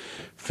Universe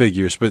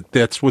figures, but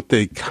that's what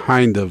they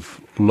kind of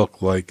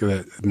look like.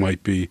 That it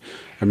might be.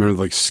 I remember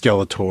like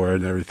Skeletor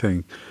and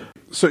everything.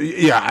 So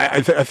yeah,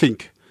 I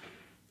think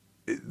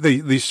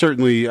they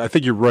certainly. I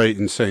think you're right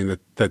in saying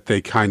that they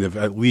kind of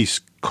at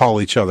least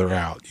call each other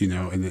out,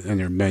 and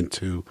they're meant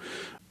to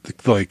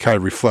like kind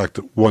of reflect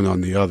one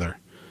on the other.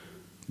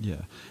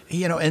 Yeah.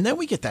 And then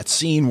we get that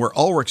scene where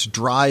Ulrich's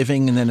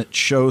driving, and then it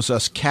shows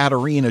us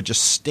Katarina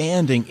just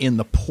standing in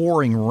the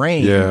pouring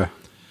rain. Yeah.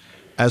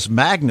 as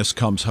Magnus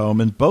comes home,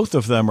 and both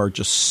of them are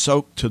just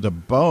soaked to the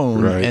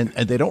bone, Right. and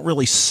they don't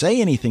really say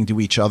anything to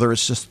each other.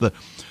 It's just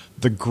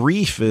the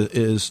grief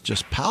is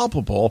just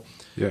palpable.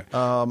 Yeah. He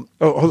I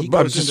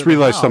goes just into the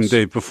realized house. something,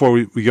 Dave, before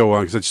we go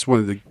on, because I just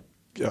wanted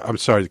to, I'm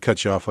sorry to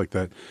cut you off like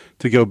that,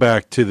 to go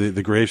back to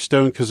the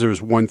gravestone, because there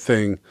was one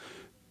thing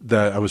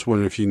that I was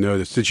wondering if you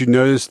noticed. Did you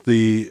notice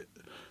the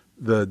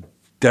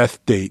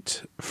death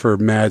date for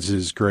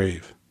Mads's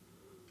grave?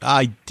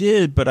 I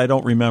did, but I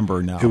don't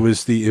remember now. It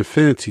was the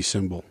infinity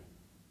symbol.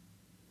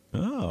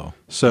 Oh.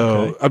 So,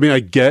 Okay. I mean, I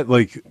get,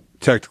 like,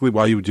 technically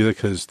why you would do that,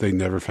 because they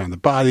never found the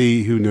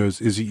body. Who knows?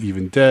 Is he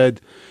even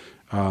dead?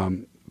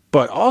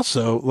 But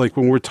also, like,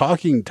 when we're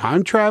talking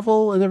time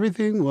travel and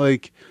everything,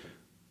 like,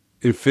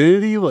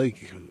 infinity,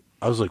 like,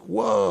 I was like,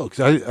 whoa.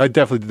 Because I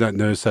definitely did not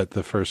notice that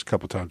the first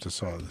couple times I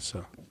saw this.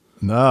 So.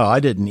 No, I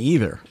didn't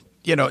either.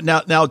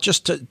 Now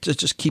just to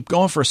just keep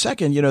going for a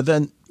second,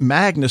 then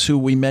Magnus, who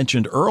we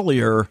mentioned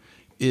earlier,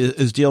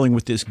 is dealing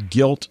with this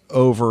guilt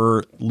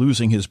over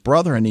losing his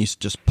brother, and he's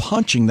just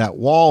punching that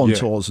wall Yeah.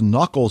 until his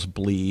knuckles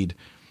bleed.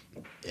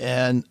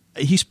 And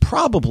he's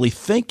probably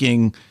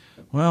thinking,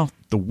 well,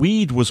 the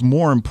weed was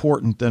more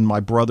important than my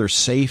brother's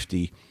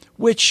safety,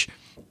 which,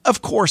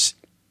 of course,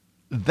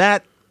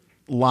 that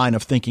line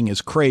of thinking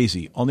is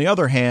crazy. On the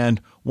other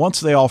hand, once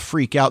they all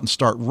freak out and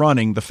start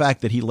running, the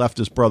fact that he left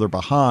his brother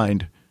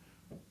behind,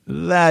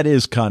 that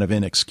is kind of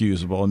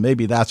inexcusable. And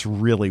maybe that's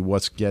really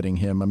what's getting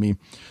him. I mean,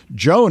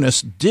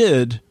 Jonas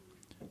did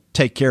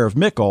take care of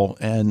Mikkel,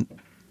 and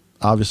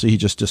obviously he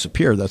just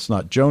disappeared. That's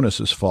not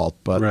Jonas's fault,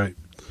 but Right.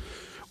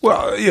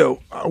 Well,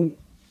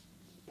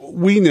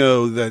 we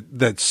know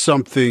that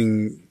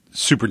something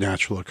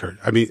supernatural occurred.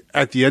 I mean,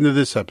 at the end of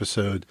this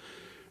episode,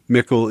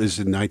 Mikkel is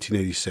in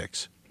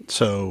 1986.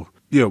 So,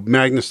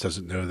 Magnus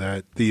doesn't know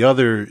that. The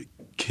other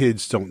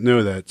kids don't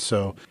know that.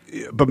 So,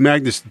 but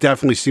Magnus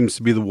definitely seems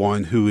to be the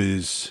one who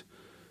is,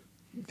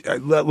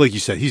 like you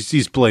said,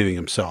 he's blaming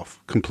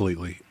himself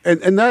completely.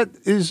 And that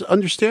is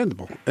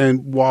understandable.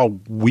 And while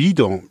we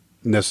don't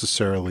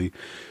necessarily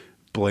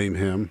blame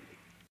him,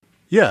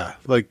 yeah,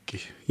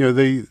 like, what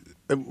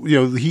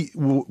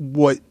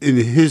in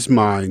his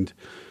mind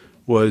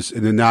was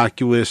an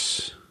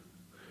innocuous,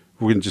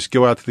 we're going to just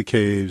go out to the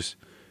caves,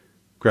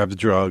 grab the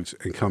drugs,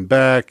 and come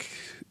back.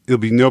 It'll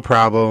be no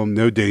problem,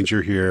 no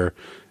danger here.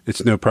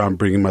 It's no problem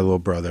bringing my little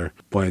brother.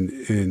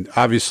 And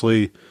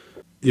obviously,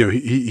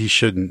 he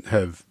shouldn't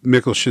have,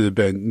 Mikkel should have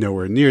been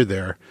nowhere near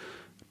there.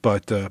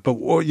 But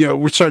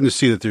we're starting to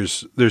see that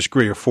there's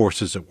greater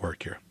forces at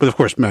work here. But of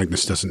course,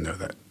 Magnus doesn't know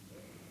that.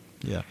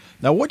 yeah.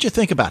 Now, what'd you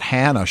think about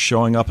Hannah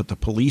showing up at the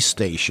police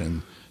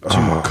station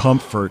to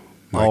comfort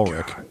My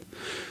Ulrich? God.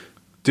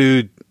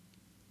 Dude,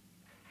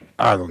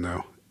 I don't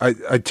know.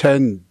 I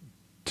tend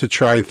to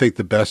try and think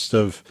the best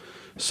of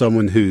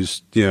someone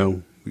whose,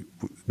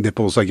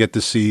 nipples I get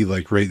to see,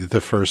 like, right at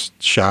the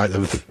first shot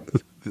of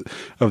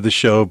of the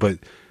show. But,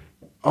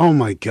 oh,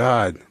 my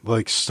God.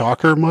 Like,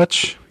 stalker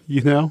much,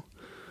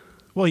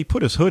 Well, he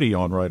put his hoodie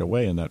on right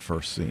away in that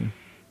first scene.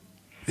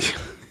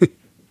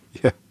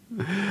 Yeah.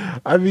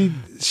 I mean,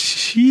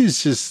 she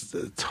is just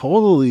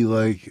totally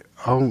like,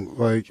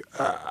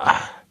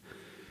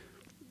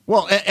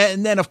 Well,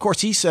 and then, of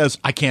course, he says,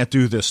 I can't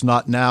do this,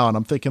 not now. And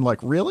I'm thinking, like,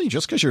 really?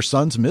 Just because your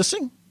son's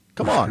missing?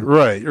 Come on.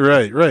 Right.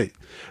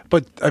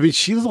 But, I mean,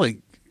 she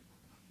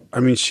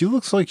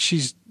looks like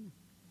she's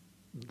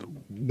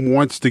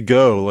wants to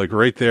go, like,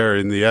 right there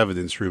in the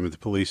evidence room at the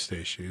police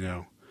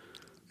station,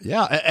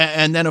 Yeah.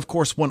 And then, of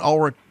course, when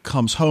Ulrich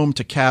comes home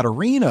to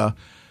Katerina,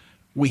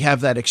 we have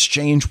that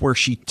exchange where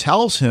she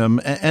tells him,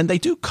 and they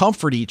do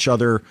comfort each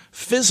other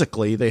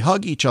physically. They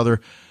hug each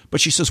other. But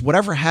she says,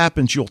 whatever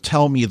happens, you'll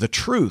tell me the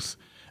truth.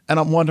 And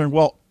I'm wondering,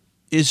 well,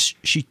 is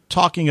she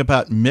talking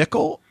about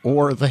Mikkel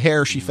or the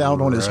hair she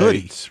found on his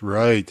hoodie?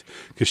 Right.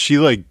 Because she,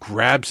 like,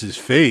 grabs his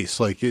face.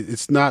 Like,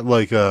 it's not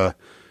like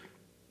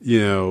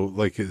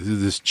like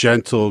this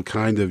gentle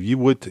kind of,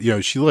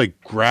 she, like,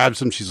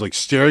 grabs him. She's, like,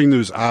 staring into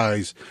his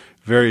eyes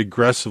very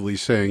aggressively,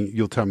 saying,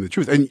 you'll tell me the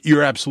truth. And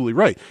you're absolutely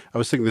right. I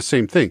was thinking the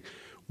same thing.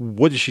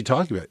 What is she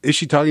talking about? Is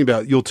she talking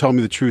about, you'll tell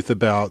me the truth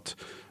about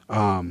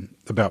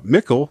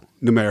Mikkel,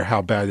 no matter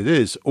how bad it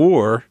is,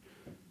 or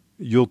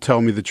you'll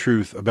tell me the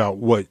truth about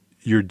what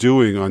you're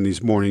doing on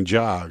these morning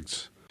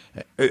jogs?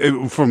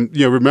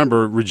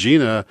 Remember,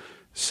 Regina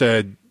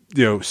said,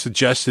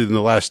 suggested in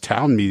the last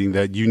town meeting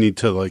that you need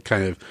to, like,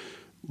 kind of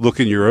look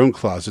in your own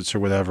closets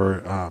or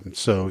whatever.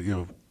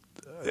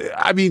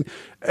 I mean,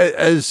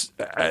 as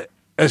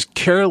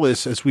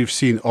careless as we've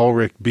seen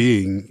Ulrich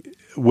being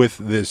with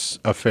this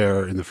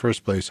affair in the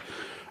first place,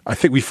 I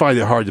think we find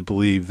it hard to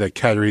believe that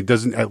Katerina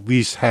doesn't at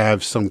least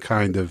have some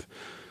kind of,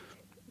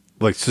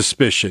 like,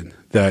 suspicion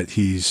that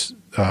he's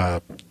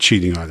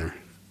cheating on her.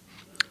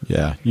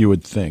 Yeah, you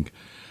would think.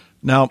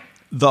 Now,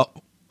 the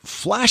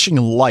flashing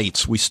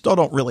lights, we still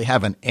don't really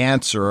have an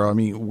answer. I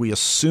mean, we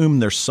assume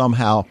they're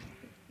somehow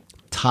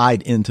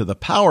tied into the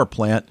power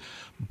plant,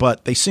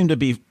 but they seem to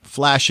be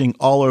flashing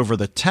all over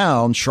the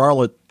town.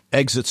 Charlotte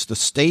exits the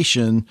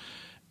station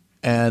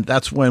And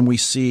that's when we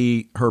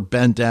see her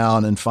bend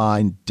down and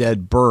find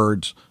dead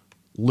birds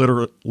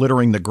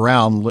littering the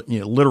ground,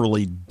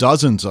 literally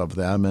dozens of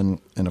them.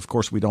 And of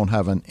course, we don't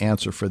have an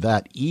answer for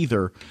that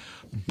either.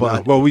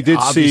 But well, we did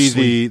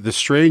see the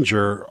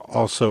stranger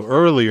also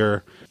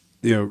earlier,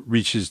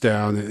 reaches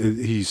down and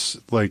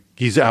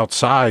he's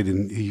outside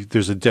and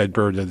there's a dead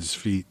bird at his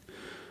feet.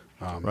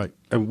 Right.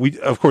 And we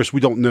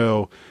don't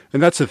know.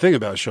 And that's the thing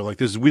about a show like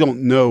this, is we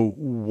don't know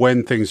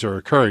when things are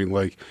occurring.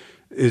 Like,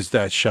 is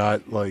that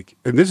shot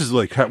and this is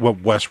like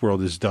what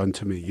Westworld has done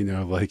to me,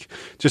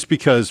 just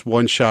because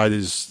one shot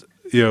is,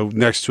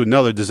 next to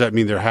another, does that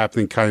mean they're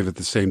happening kind of at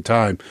the same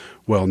time?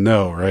 Well,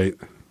 no, right?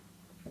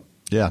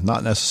 Yeah,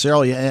 not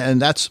necessarily. And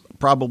that's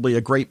probably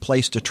a great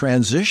place to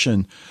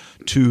transition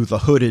to the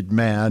hooded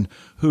man,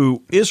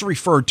 who is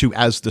referred to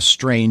as the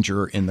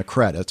stranger in the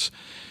credits.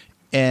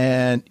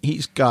 And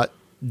he's got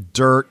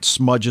dirt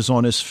smudges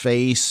on his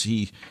face.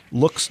 He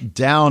looks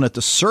down at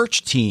the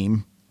search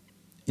team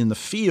in the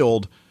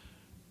field,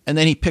 and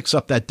then he picks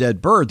up that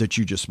dead bird that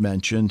you just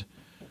mentioned.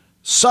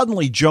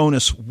 Suddenly,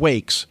 Jonas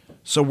wakes.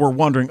 So we're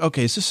wondering,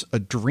 okay, is this a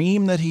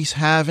dream that he's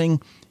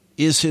having?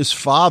 Is his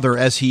father,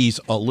 as he's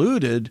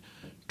alluded,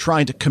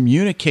 trying to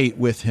communicate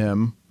with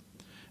him?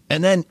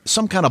 And then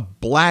some kind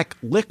of black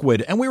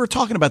liquid, and we were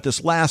talking about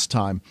this last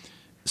time,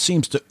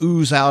 seems to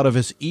ooze out of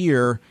his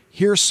ear.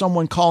 Hears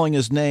someone calling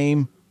his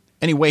name,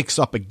 and he wakes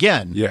up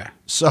again. Yeah.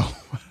 So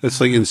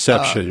it's like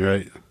Inception,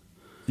 right?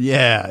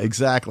 Yeah,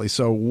 exactly.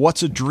 So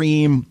what's a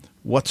dream?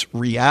 What's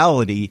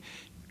reality?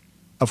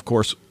 Of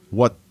course,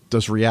 what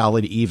does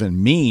reality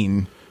even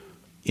mean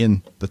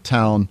in the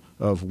town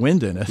of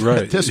Winden at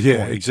this point?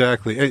 Yeah,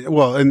 exactly.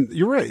 And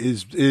you're right.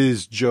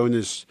 Is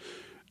Jonas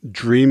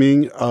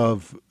dreaming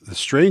of the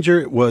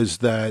stranger? Was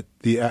that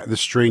the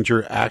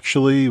stranger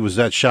actually, was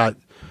that shot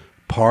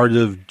part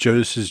of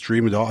Jonas's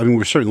dream at all? I mean,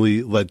 we're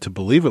certainly led to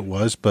believe it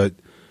was, but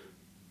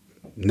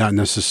not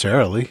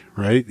necessarily,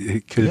 right?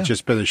 It could have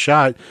just been a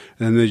shot,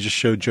 and then they just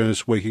showed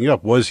Jonas waking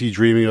up. Was he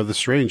dreaming of the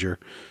stranger,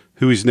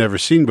 who he's never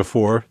seen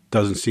before?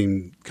 Doesn't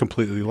seem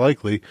completely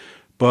likely,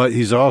 but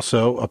he's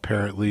also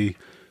apparently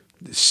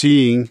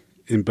seeing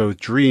in both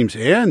dreams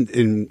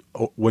and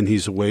when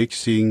he's awake,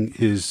 seeing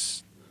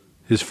his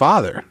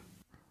father.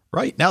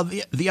 Right. Now,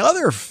 the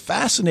other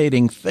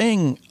fascinating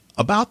thing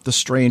about the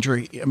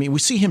stranger, I mean, we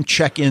see him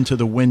check into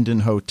the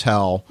Winden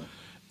Hotel,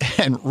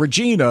 and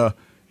Regina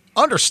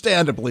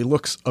understandably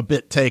looks a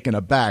bit taken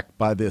aback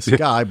by this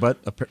guy, but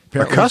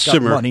apparently he's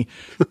got money.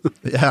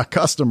 Yeah, a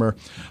customer.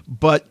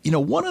 But,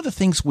 one of the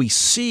things we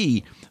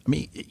see,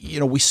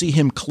 we see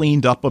him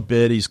cleaned up a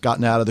bit. He's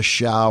gotten out of the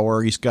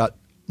shower. He's got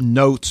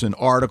notes and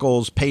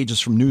articles,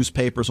 pages from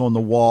newspapers on the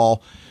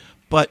wall.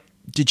 But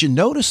did you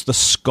notice the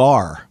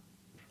scar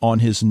on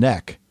his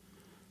neck,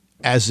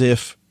 as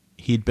if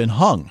he'd been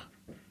hung?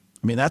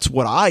 I mean, that's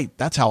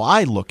how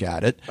I look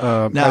at it.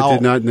 Now, I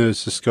did not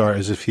notice the scar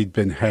as if he'd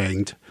been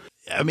hanged.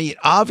 I mean,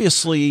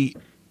 obviously,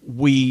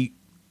 we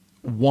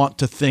want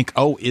to think,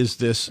 oh, is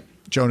this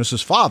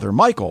Jonas's father,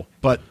 Michael?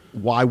 But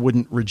why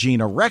wouldn't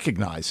Regina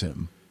recognize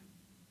him?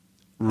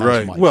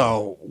 Right.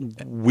 Well,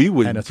 we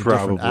would and it's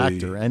probably a different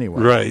actor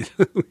anyway. Right.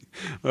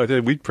 Well,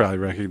 then we'd probably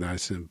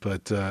recognize him.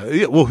 But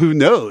well, who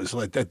knows?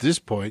 Like at this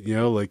point,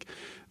 like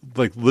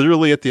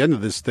literally at the end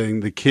of this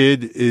thing, the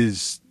kid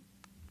is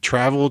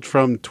traveled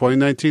from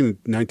 2019 to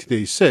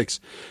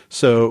 1986.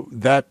 So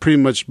that pretty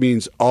much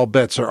means all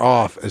bets are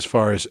off as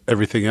far as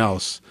everything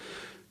else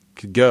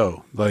could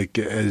go. Like,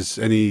 as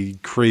any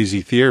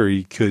crazy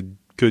theory could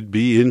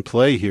be in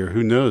play here.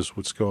 Who knows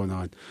what's going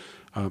on?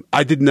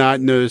 I did not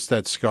notice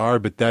that scar,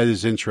 but that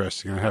is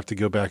interesting. I have to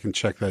go back and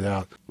check that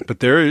out. But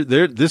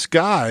this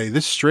guy,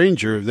 this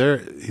stranger,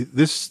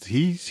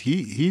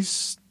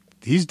 he's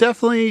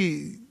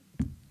definitely,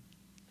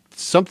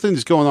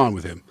 something's going on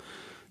with him.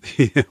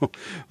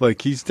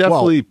 Like he's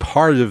definitely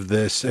part of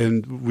this,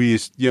 and we,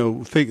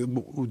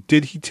 think,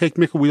 did he take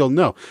Mikkel? We don't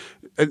know.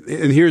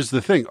 And here's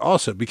the thing,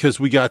 also, because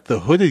we got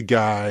the hooded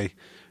guy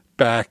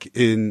back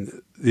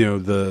in,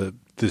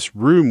 this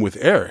room with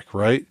Eric,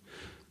 right?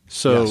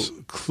 So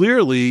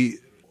clearly,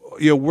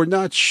 we're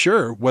not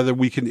sure whether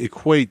we can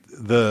equate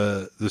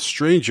the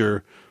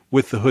stranger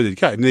with the hooded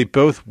guy. I mean, they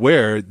both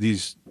wear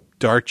these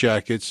dark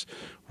jackets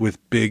with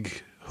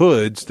big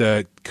hoods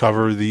that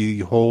cover the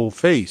whole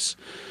face.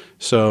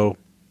 So,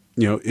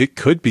 it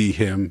could be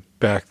him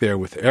back there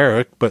with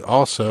Eric, but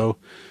also,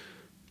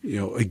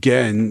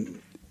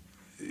 again,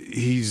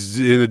 he's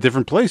in a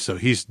different place. So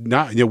he's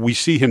not, we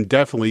see him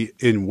definitely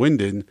in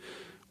Winden,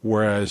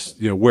 whereas,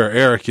 where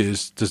Eric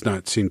is does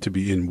not seem to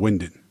be in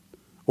Winden,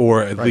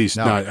 or at least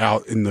not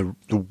out in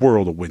the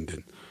world of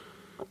Winden.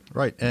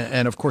 Right.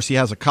 And of course, he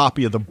has a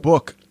copy of the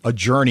book, A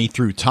Journey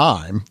Through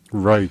Time.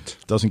 Right.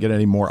 Doesn't get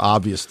any more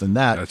obvious than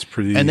that. That's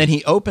pretty. And then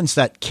he opens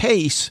that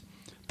case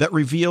that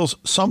reveals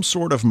some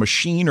sort of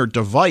machine or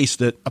device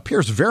that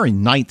appears very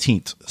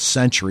 19th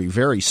century,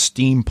 very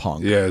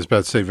steampunk. Yeah, I was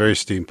about to say very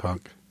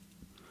steampunk.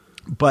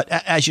 But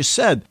as you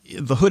said,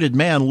 the hooded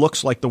man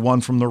looks like the one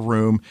from the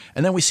room,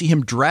 and then we see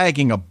him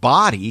dragging a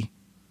body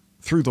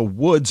through the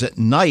woods at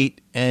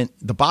night, and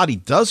the body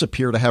does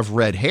appear to have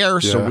red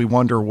hair. So Yeah. we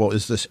wonder, well,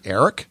 is this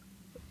Eric?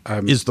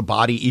 Is the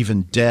body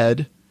even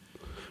dead?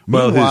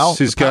 Well, Meanwhile,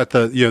 he's got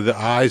the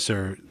eyes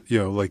are,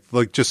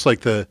 like just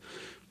like the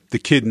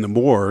kid in the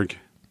morgue,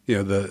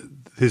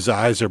 his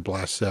eyes are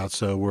blasted out.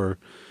 So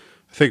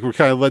I think we're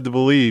kind of led to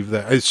believe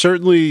that it's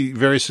certainly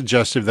very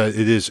suggestive that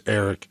it is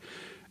Eric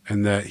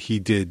and that he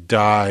did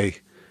die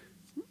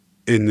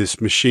in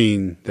this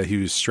machine that he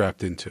was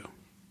strapped into.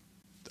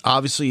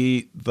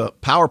 obviously the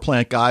power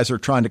plant guys are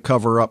trying to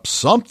cover up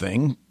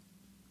something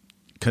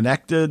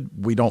connected.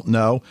 We don't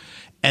know.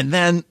 And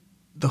then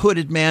the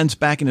hooded man's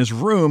back in his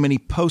room and he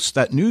posts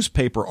that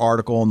newspaper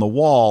article on the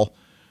wall.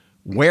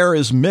 Where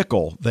is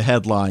Mikkel? The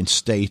headline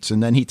states.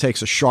 And then he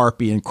takes a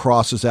Sharpie and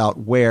crosses out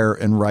where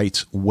and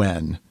writes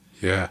when.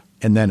 Yeah.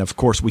 And then, of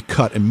course, we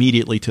cut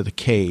immediately to the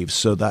caves.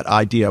 So that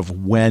idea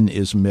of when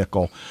is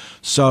Mikkel.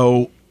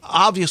 So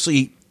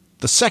obviously,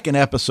 the second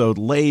episode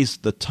lays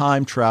the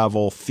time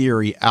travel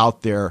theory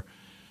out there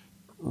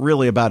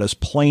really about as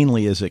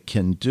plainly as it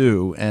can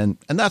do. And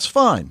that's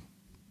fine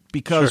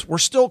because we're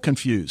still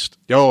confused.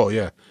 Oh,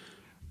 yeah.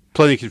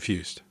 Plenty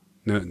confused.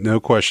 No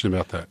question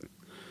about that.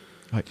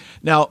 Right.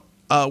 Now,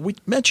 we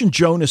mentioned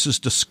Jonas's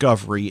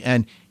discovery,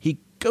 and he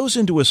goes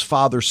into his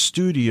father's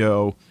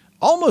studio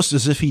almost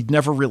as if he'd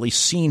never really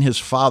seen his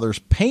father's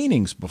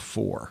paintings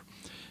before.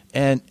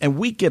 And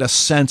we get a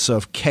sense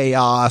of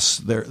chaos.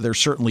 They're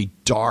certainly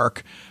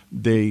dark.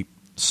 They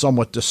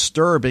somewhat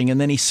disturbing. And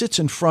then he sits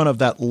in front of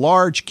that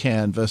large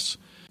canvas.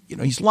 You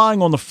know, he's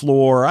lying on the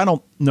floor. I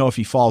don't know if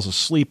he falls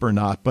asleep or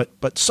not,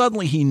 but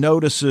suddenly he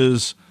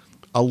notices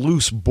a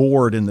loose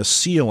board in the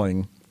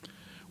ceiling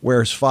where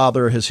his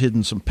father has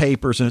hidden some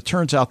papers. And it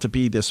turns out to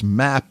be this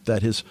map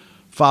that his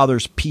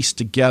father's pieced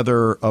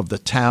together of the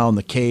town,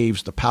 the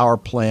caves, the power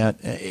plant.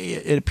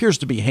 It appears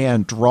to be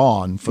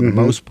hand-drawn for the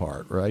most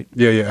part, right?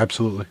 Yeah,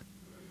 absolutely.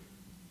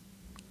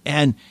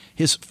 And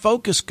his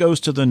focus goes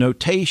to the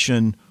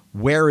notation,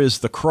 where is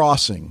the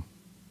crossing?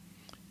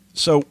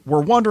 So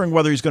we're wondering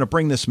whether he's going to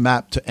bring this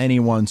map to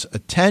anyone's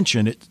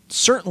attention. It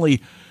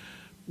certainly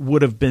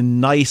would have been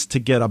nice to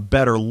get a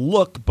better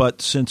look, but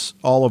since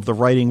all of the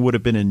writing would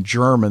have been in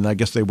German, I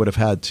guess they would have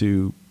had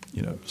to,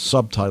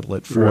 subtitle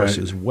it for us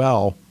as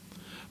well.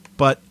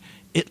 But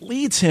it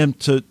leads him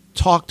to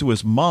talk to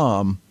his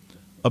mom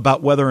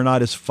about whether or not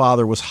his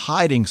father was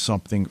hiding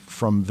something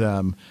from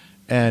them.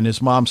 And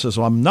his mom says,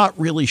 well, I'm not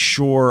really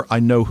sure I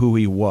know who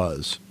he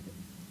was.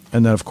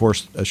 And then, of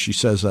course, as she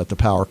says that, the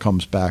power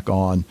comes back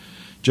on,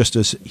 just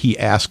as he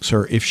asks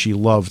her if she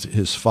loved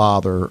his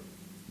father,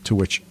 to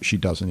which she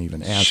doesn't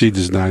even answer. She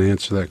does not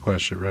answer that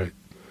question, right.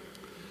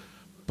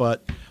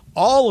 But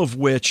all of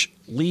which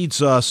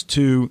leads us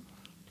to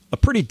a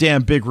pretty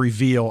damn big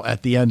reveal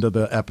at the end of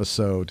the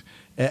episode.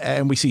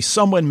 And we see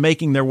someone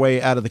making their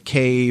way out of the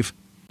cave.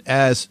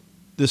 As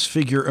this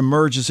figure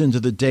emerges into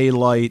the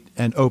daylight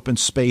and open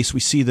space, we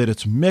see that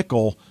it's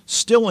Mikkel,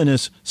 still in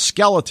his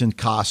skeleton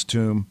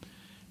costume.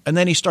 And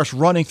then he starts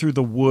running through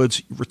the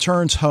woods,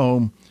 returns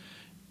home,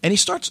 and he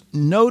starts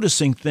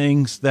noticing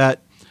things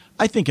that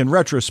I think in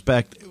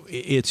retrospect,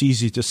 it's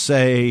easy to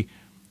say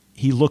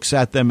he looks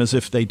at them as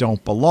if they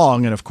don't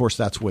belong. And of course,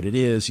 that's what it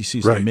is. He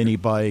sees the mini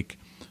bike.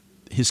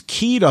 His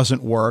key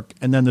doesn't work,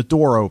 and then the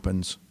door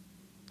opens.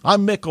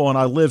 I'm Mikkel, and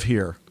I live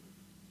here.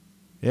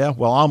 Yeah,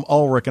 well, I'm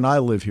Ulrich, and I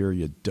live here,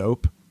 you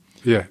dope.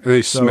 Yeah, and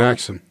he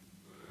smacks him.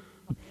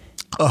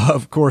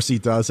 Of course he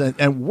does.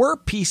 And we're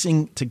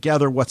piecing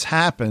together what's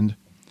happened,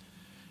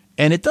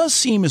 and it does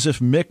seem as if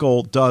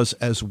Mikkel does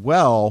as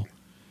well.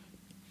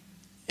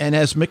 And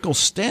as Mikkel's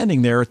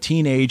standing there, a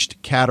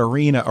teenaged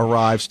Katerina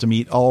arrives to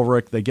meet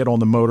Ulrich. They get on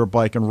the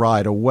motorbike and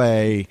ride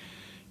away.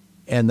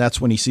 And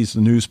that's when he sees the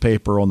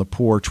newspaper on the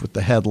porch with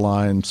the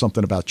headline,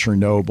 something about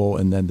Chernobyl,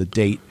 and then the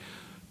date,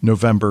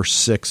 November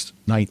 6th,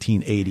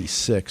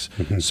 1986.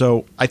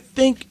 So I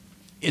think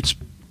it's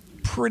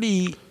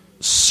pretty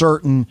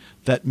certain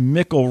that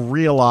Mikkel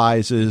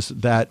realizes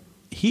that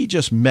he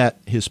just met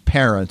his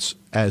parents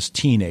as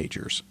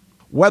teenagers.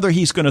 Whether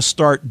he's going to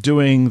start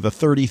doing the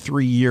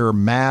 33-year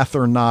math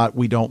or not,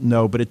 we don't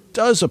know. But it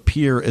does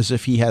appear as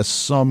if he has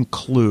some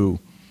clue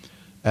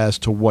as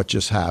to what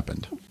just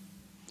happened.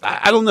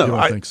 I don't know. You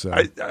don't think so?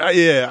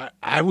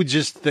 I would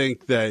just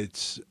think that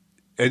it's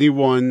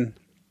anyone.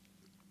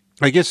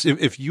 I guess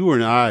if you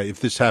and I, if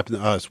this happened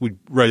to us, we'd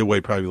right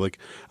away probably be like,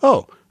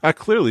 oh, I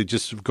clearly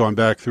just have gone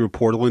back through a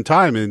portal in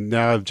time and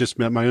now I've just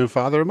met my own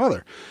father and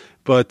mother.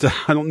 But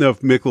I don't know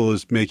if Mikkel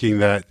is making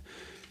that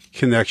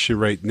connection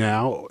right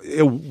now.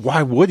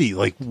 Why would he?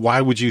 Like,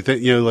 why would you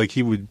think, like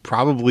he would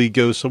probably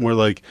go somewhere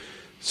like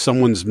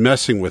someone's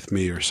messing with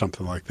me or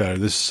something like that. Or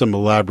this is some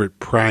elaborate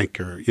prank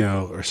or,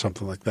 or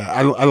something like that.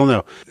 I don't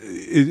know.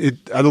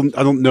 I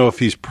don't know if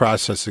he's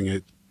processing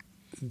it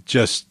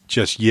just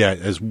yet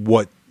as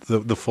what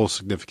the full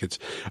significance.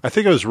 I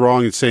think I was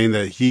wrong in saying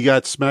that he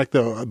got smacked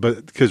though,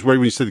 but because right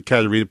when you said the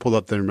Katerina pulled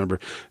up, then remember,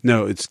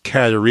 no, it's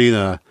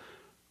Katerina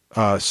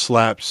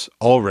slaps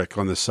Ulrich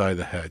on the side of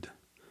the head.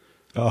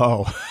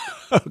 Oh,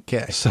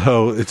 okay.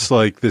 So it's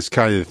like this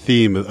kind of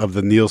theme of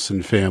the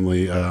Nielsen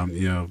family,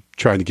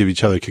 trying to give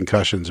each other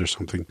concussions or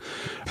something.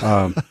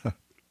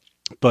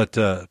 But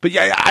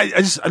yeah,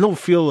 I don't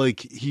feel like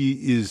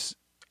he is.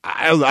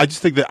 I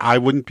just think that I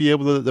wouldn't be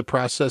able to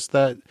process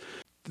that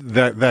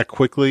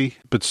quickly.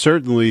 But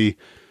certainly,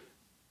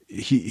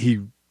 he's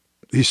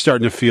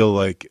starting to feel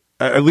like.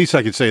 At least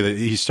I could say that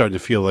he's starting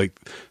to feel like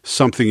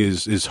something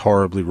is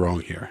horribly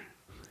wrong here.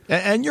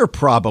 And you're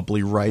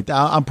probably right.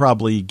 I'm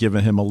probably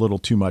giving him a little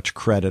too much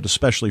credit,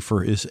 especially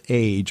for his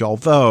age.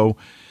 Although,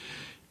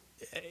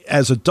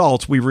 as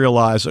adults, we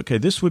realize, okay,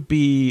 this would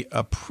be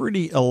a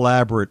pretty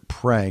elaborate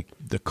prank.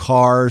 The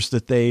cars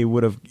that they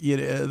would have,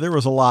 there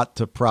was a lot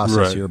to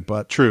process here.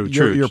 But true.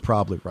 You're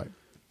probably right.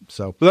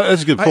 So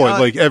that's a good point.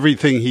 Like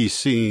everything he's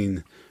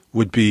seen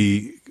would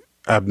be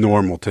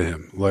abnormal to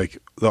him. Like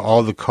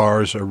all the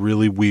cars are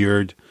really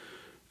weird.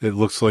 It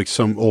looks like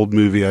some old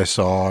movie I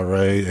saw,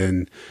 right?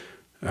 And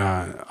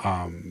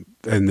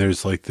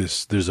there's like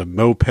there's a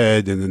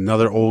moped and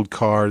another old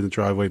car in the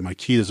driveway. My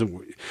key doesn't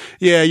work.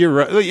 Yeah, you're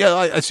right. Yeah,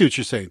 I see what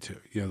you're saying too.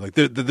 Like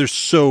there's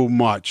so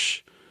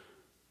much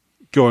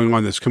going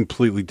on that's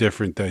completely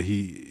different that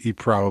he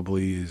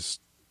probably is,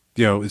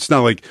 it's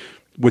not like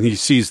when he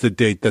sees the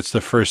date, that's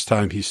the first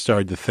time he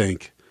started to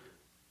think,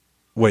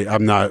 wait,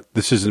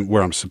 this isn't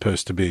where I'm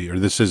supposed to be, or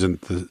this isn't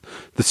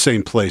the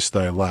same place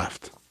that I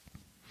left.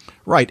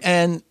 Right.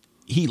 And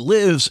he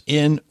lives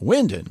in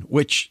Winden,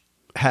 which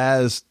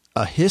has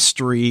a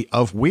history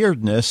of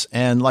weirdness.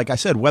 And like I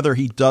said, whether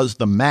he does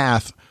the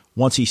math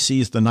once he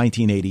sees the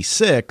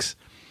 1986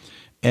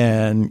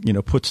 and,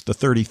 puts the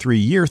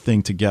 33-year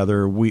thing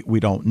together, we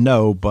don't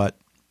know, but,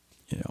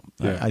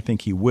 I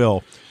think he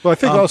will. Well, I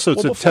think also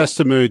it's a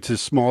testimony to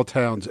small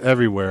towns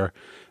everywhere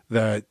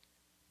that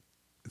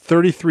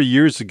 33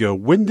 years ago,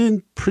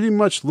 Winden pretty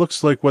much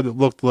looks like what it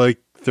looked like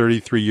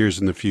 33 years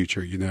in the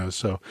future,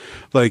 So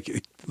like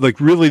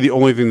really the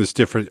only thing that's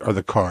different are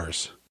the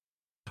cars.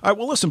 All right.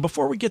 Well, listen,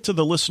 before we get to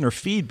the listener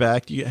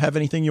feedback, do you have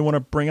anything you want to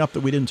bring up that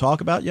we didn't talk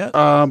about yet?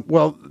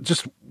 Well,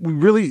 just we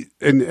really,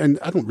 and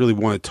I don't really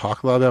want to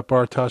talk a lot about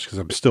Bartosz because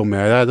I'm still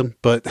mad at him,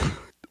 but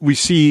we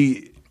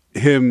see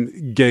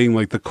him getting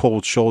like the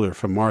cold shoulder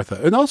from Martha.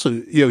 And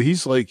also,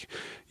 he's like,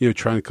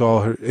 trying to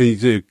call her and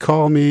he's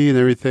call me and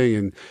everything.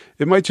 And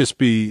it might just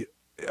be,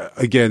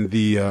 again,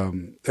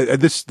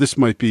 this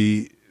might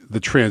be the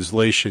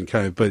translation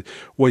kind of, but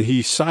when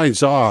he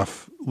signs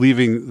off,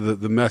 leaving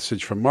the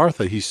message from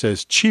Martha, he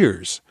says,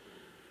 cheers,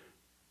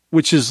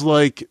 which is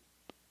like,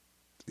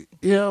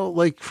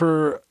 like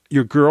for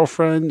your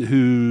girlfriend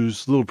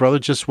whose little brother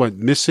just went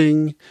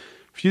missing,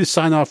 if you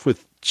sign off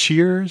with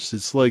cheers,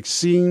 it's like,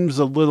 seems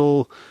a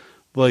little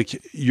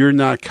like you're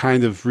not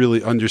kind of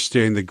really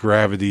understanding the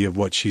gravity of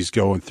what she's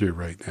going through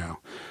right now.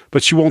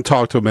 But she won't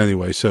talk to him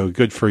anyway, so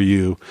good for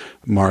you,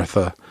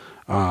 Martha.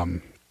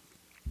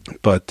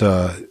 But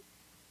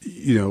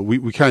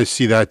we kind of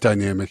see that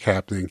dynamic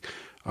happening.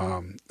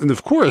 And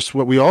of course,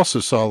 what we also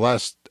saw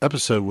last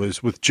episode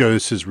was with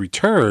Jonas's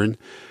return,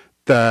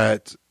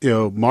 that,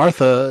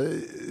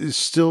 Martha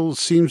still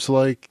seems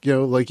like,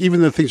 like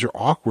even though things are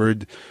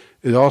awkward,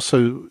 it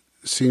also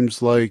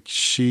seems like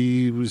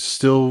she was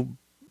still,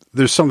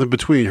 there's something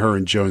between her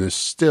and Jonas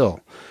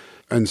still.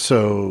 And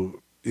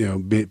so,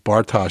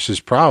 Bartosz is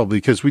probably,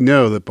 because we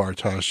know that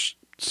Bartosz,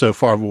 so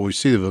far what we've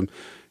seen of him,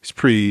 he's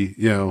pretty,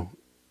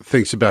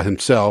 thinks about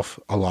himself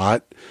a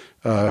lot,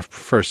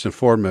 first and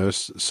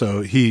foremost.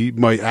 So he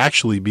might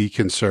actually be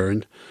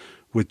concerned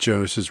with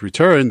Jonas's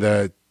return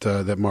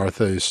that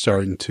Martha is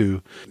starting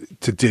to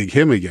dig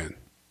him again.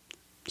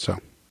 So.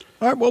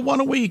 All right, well, why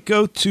don't we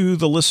go to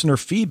the listener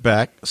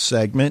feedback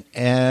segment,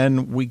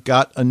 and we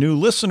got a new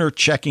listener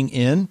checking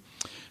in,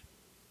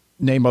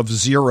 name of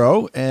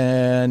Zero,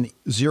 and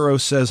Zero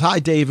says, "Hi,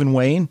 Dave and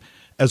Wayne.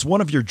 As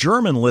one of your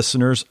German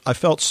listeners, I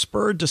felt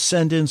spurred to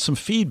send in some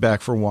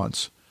feedback for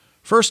once.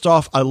 First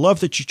off, I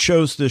love that you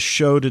chose this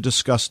show to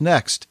discuss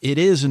next. It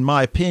is, in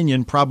my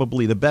opinion,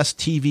 probably the best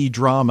TV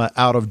drama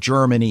out of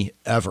Germany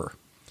ever.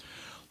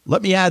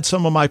 Let me add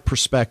some of my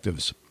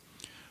perspectives.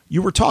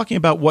 You were talking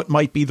about what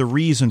might be the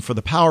reason for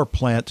the power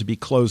plant to be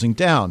closing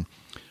down.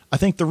 I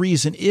think the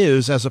reason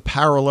is, as a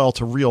parallel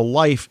to real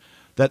life,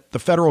 that the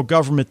federal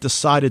government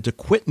decided to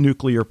quit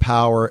nuclear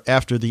power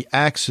after the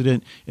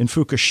accident in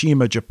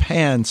Fukushima,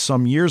 Japan,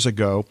 some years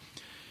ago.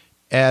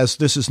 As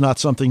this is not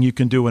something you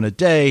can do in a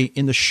day,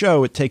 in the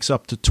show it takes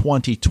up to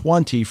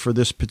 2020 for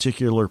this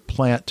particular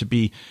plant to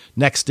be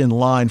next in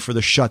line for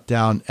the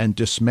shutdown and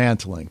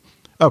dismantling."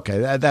 Okay,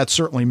 that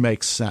certainly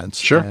makes sense.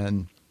 Sure.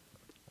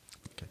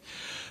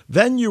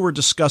 Then you were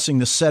discussing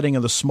the setting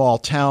of the small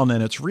town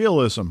and its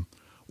realism.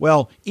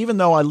 Well, even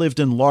though I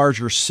lived in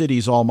larger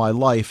cities all my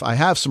life, I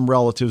have some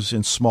relatives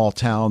in small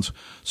towns,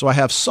 so I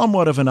have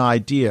somewhat of an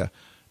idea.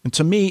 And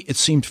to me, it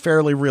seemed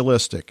fairly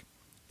realistic.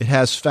 It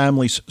has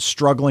families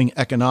struggling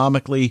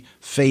economically,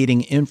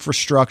 fading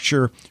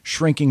infrastructure,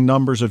 shrinking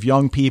numbers of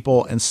young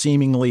people, and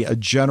seemingly a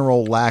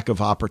general lack of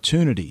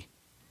opportunity.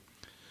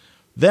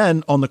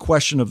 Then, on the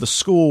question of the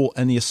school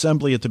and the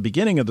assembly at the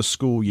beginning of the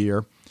school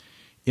year,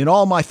 In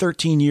all my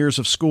 13 years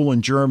of school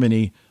in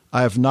Germany,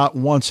 I have not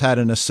once had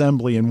an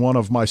assembly in one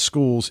of my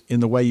schools in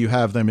the way you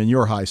have them in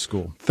your high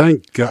school.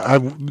 Thank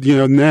God.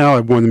 Now I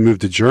want to move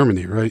to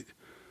Germany, right?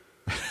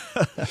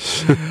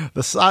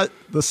 The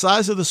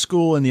size of the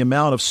school and the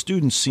amount of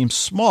students seems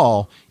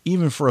small,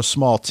 even for a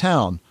small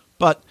town.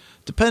 But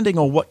depending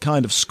on what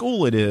kind of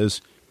school it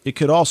is, it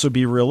could also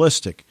be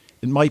realistic.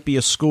 It might be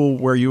a school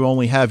where you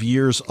only have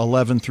years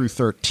 11 through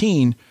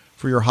 13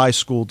 for your high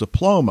school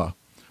diploma,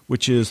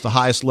 which is the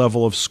highest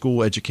level of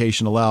school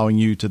education allowing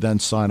you to then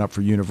sign up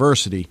for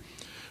university.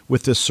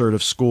 With this sort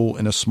of school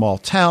in a small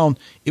town,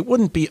 it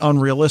wouldn't be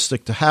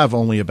unrealistic to have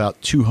only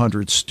about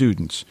 200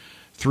 students,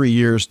 3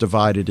 years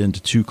divided into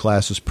 2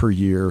 classes per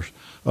year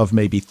of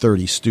maybe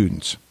 30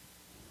 students.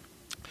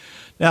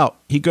 Now,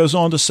 he goes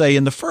on to say,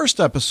 in the first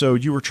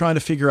episode, you were trying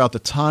to figure out the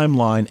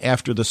timeline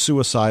after the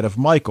suicide of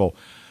Michael.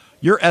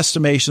 Your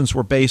estimations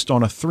were based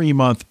on a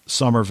 3-month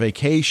summer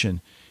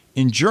vacation.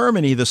 In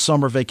Germany, the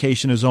summer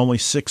vacation is only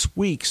 6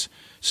 weeks,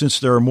 since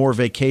there are more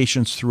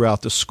vacations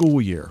throughout the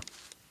school year.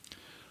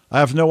 I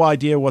have no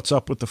idea what's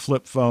up with the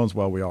flip phones.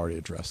 Well, we already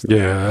addressed that.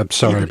 Yeah, I'm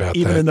sorry about that.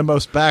 Even in the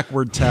most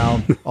backward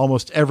town,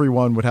 almost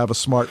everyone would have a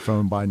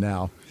smartphone by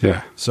now.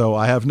 Yeah. So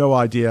I have no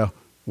idea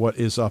what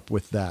is up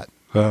with that.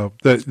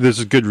 There's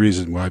a good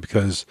reason why,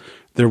 because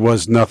there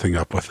was nothing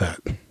up with that.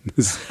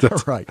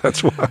 Right.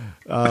 That's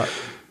why.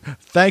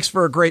 Thanks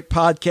for a great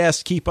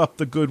podcast. Keep up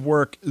the good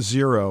work,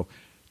 Zero.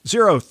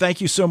 Zero,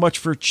 thank you so much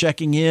for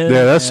checking in.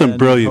 Yeah, that's some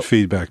brilliant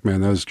feedback, man.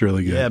 That was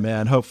really good. Yeah,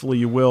 man. Hopefully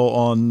you will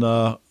on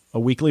a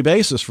weekly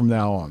basis from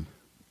now on.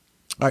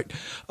 All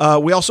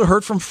right. We also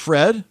heard from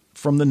Fred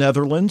from the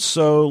Netherlands,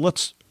 so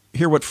let's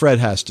hear what Fred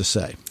has to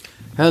say.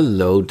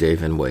 Hello,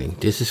 Dave and Wayne.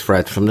 This is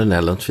Fred from the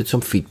Netherlands with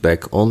some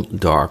feedback on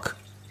Dark,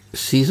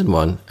 Season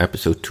 1,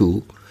 Episode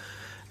 2,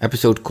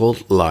 episode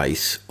called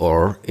Lies,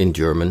 or in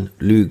German,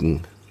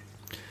 Lügen.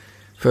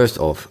 First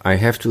off, I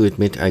have to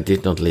admit I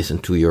did not listen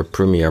to your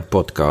premiere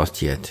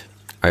podcast yet.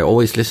 I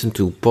always listen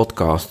to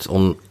podcasts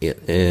on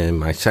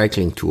my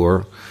cycling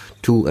tour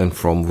to and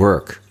from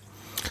work,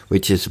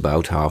 which is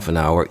about half an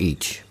hour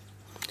each.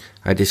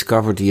 I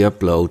discovered the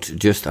upload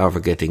just after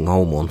getting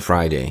home on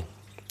Friday.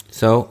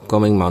 So,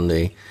 coming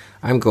Monday,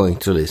 I'm going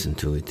to listen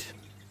to it.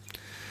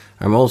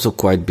 I'm also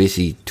quite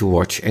busy to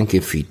watch and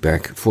give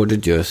feedback for the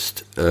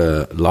just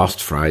last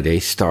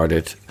Friday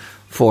started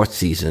 4th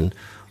season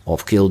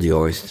of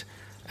Killjoys,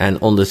 and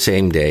on the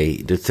same day,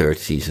 the 3rd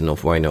season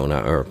of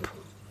Wynonna Earp.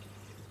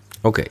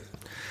 Okay,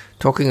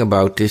 talking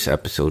about this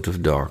episode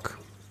of Dark.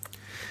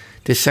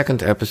 This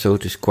second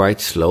episode is quite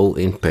slow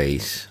in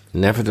pace.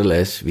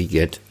 Nevertheless, we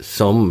get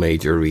some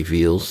major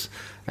reveals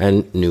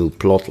and new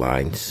plot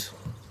lines.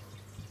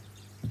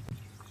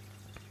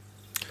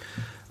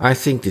 I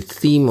think the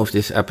theme of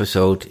this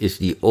episode is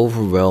the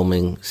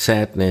overwhelming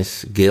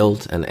sadness,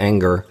 guilt and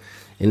anger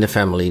in the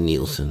family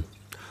Nielsen.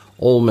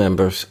 All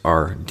members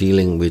are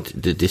dealing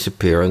with the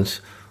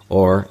disappearance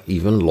or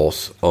even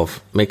loss of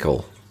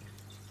Mikkel.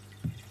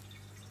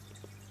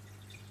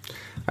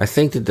 I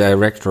think the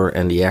director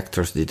and the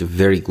actors did a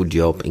very good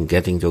job in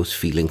getting those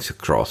feelings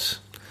across.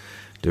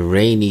 The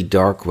rainy,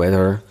 dark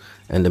weather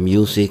and the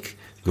music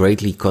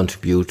greatly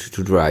contribute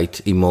to the right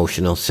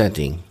emotional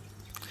setting.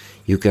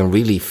 You can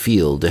really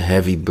feel the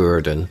heavy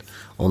burden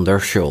on their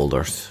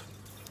shoulders.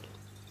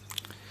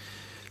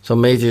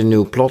 Some major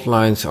new plot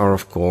lines are,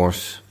 of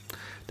course,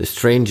 the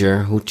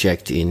stranger who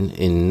checked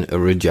in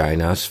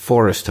Regina's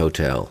forest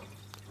hotel.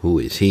 Who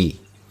is he?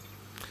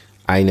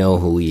 I know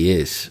who he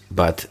is,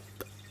 but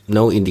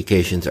no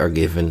indications are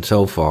given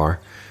so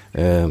far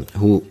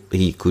who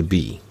he could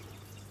be.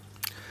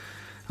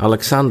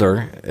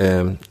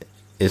 Alexander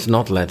is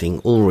not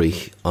letting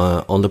Ulrich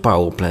on the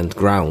power plant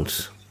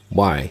grounds.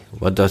 Why?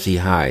 What does he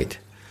hide?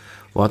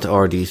 What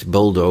are these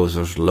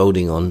bulldozers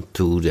loading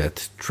onto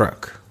that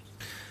truck?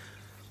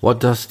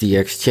 What does the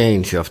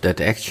exchange of that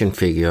action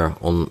figure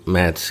on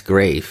Matt's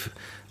grave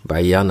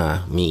by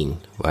Jana mean?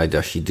 Why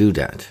does she do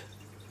that?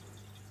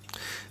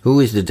 Who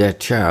is the dead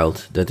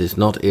child that is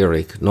not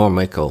Eric nor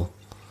Mikkel?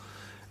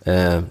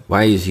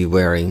 Why is he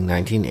wearing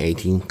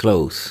 1918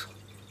 clothes?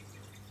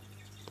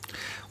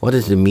 What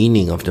is the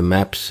meaning of the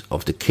maps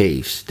of the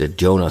caves that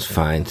Jonas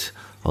finds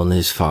on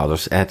his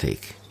father's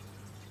attic?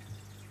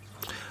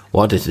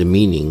 What is the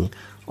meaning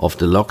of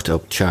the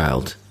locked-up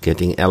child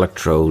getting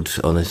electrodes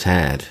on his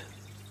head?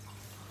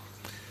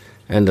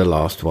 And the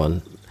last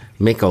one,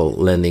 Mikkel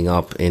landing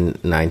up in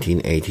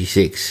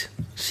 1986,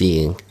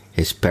 seeing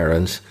his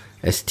parents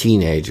as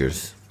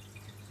teenagers.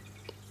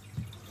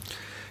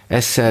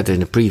 As said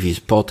in the previous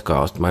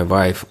podcast, my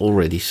wife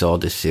already saw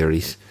this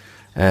series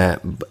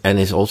and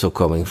is also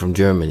coming from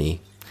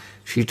Germany.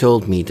 She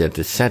told me that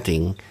the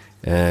setting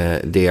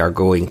they are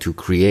going to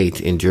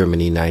create in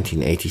Germany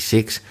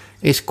 1986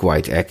 is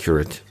quite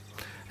accurate,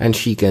 and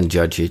she can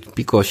judge it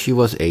because she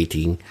was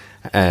 18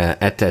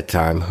 at that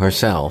time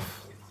herself.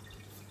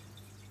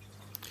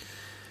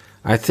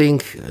 I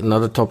think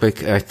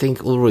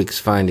Ulrich's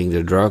finding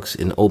the drugs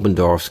in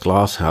Obendorf's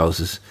glass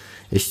houses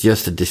is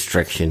just a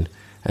distraction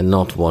and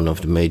not one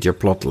of the major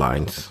plot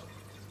lines.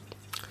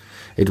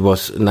 It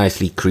was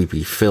nicely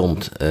creepy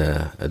filmed,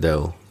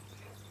 though.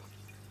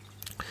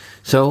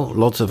 So,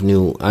 lots of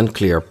new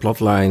unclear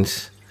plot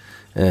lines.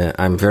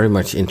 I'm very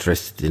much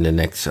interested in the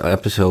next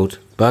episode,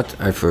 but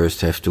I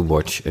first have to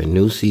watch a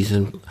new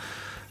season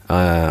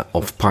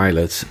of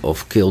pilots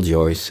of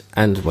Killjoys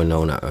and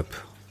Winona Up.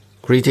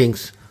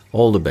 Greetings,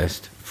 all the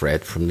best,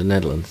 Fred from the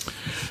Netherlands.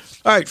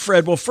 All right,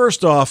 Fred. Well,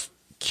 first off,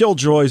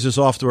 Killjoys is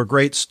off to a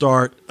great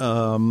start.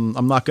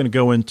 I'm not going to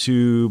go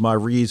into my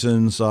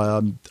reasons.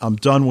 I'm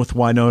done with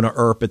Winona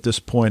Earp at this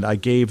point. I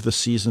gave the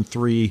season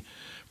 3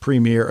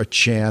 premiere a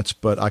chance,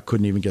 but I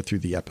couldn't even get through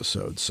the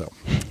episode. So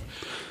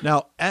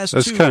now,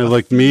 that's kind of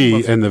like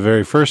me and the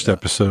very first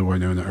episode of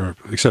Winona Earp,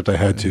 except I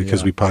had to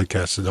because we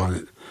podcasted on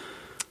it.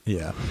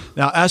 Yeah.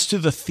 Now, as to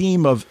the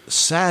theme of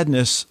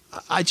sadness,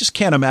 I just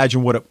can't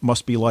imagine what it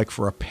must be like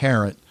for a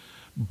parent.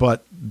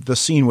 But the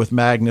scene with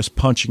Magnus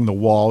punching the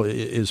wall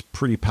is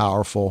pretty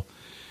powerful.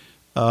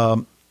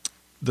 The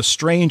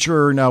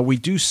stranger, now we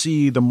do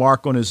see the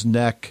mark on his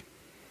neck,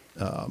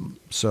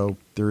 so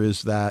there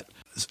is that.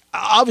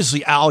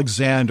 Obviously,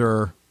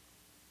 Alexander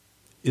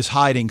is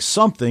hiding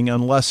something,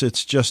 unless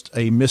it's just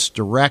a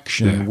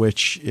misdirection,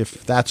 which,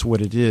 if that's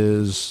what it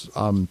is,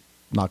 I'm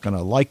not going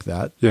to like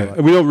that. Yeah,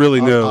 but we don't really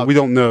know. We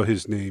don't know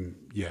his name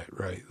yet,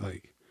 right?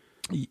 Like,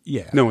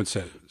 yeah, no one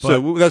said it.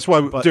 So that's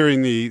why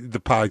during the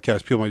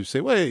podcast, people might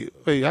say, wait,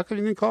 how come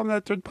you didn't call him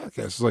that during the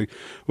podcast? It's like,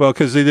 well,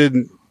 because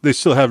they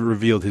still haven't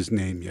revealed his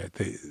name yet.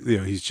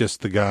 He's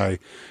just the guy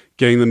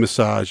getting the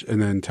massage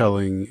and then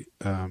telling,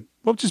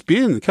 just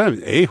being kind of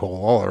an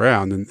a-hole all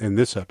around in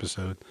this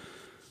episode,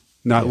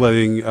 not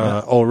letting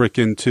Ulrich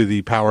into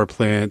the power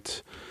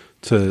plant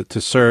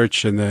to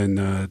search, and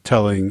then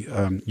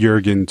telling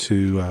Jurgen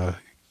to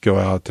go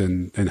out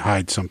and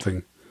hide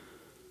something.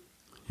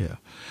 Yeah.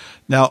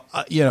 Now,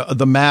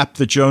 the map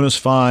that Jonas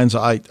finds,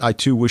 I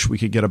too wish we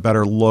could get a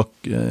better look,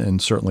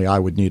 and certainly I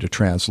would need a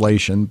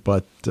translation.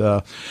 But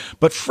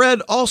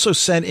Fred also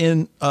sent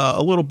in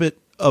a little bit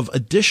of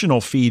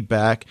additional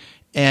feedback,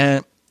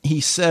 and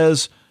he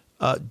says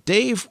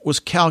Dave was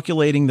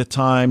calculating the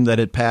time that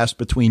had passed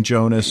between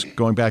Jonas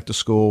going back to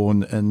school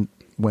and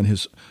when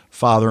his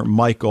father,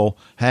 Michael,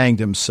 hanged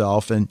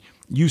himself. And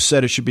you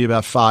said it should be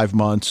about 5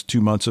 months,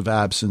 2 months of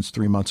absence,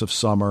 3 months of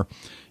summer.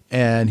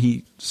 And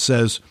he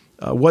says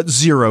what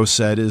Zero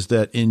said is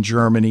that in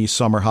Germany,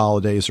 summer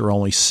holidays are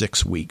only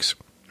 6 weeks.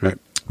 Right.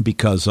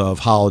 Because of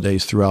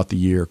holidays throughout the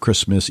year,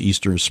 Christmas,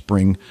 Easter,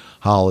 spring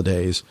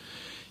holidays.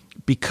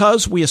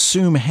 Because we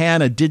assume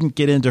Hannah didn't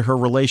get into her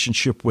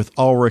relationship with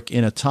Ulrich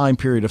in a time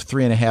period of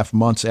 3.5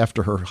 months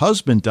after her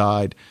husband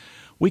died,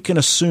 we can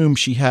assume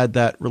she had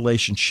that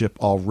relationship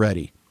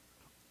already.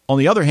 On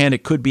the other hand,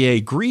 it could be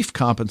a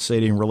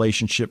grief-compensating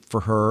relationship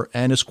for her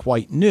and is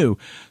quite new.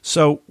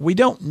 So we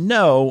don't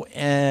know,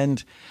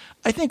 and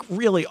I think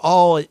really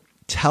all it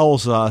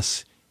tells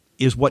us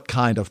is what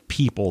kind of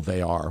people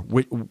they are,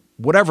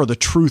 whatever the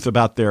truth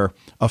about their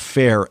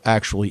affair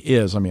actually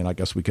is. I mean, I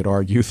guess we could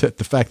argue that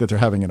the fact that they're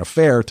having an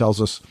affair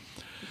tells us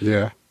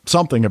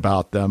something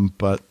about them,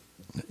 but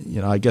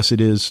I guess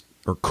it is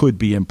or could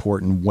be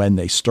important when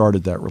they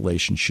started that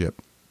relationship.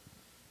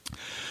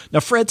 Now,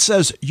 Fred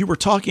says you were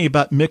talking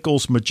about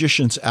Mikkel's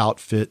magician's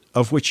outfit,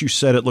 of which you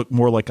said it looked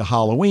more like a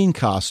Halloween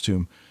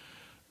costume.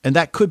 And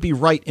that could be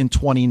right in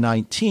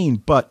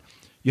 2019, but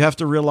you have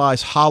to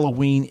realize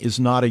Halloween is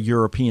not a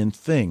European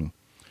thing.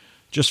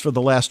 Just for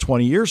the last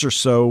 20 years or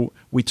so,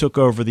 we took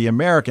over the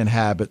American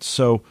habit.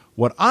 So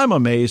what I'm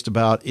amazed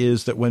about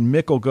is that when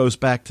Mikkel goes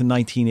back to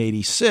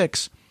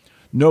 1986,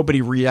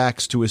 nobody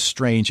reacts to his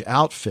strange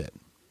outfit.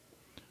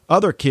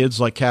 Other kids,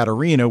 like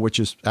Katerina, which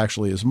is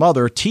actually his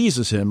mother,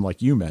 teases him,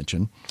 like you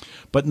mentioned,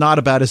 but not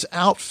about his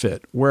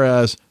outfit,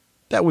 whereas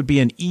that would be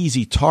an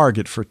easy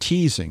target for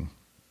teasing.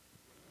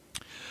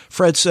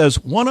 Fred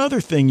says, one other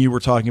thing you were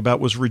talking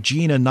about was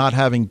Regina not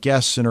having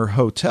guests in her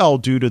hotel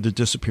due to the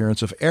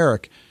disappearance of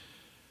Eric.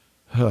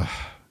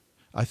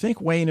 I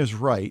think Wayne is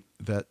right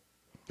that...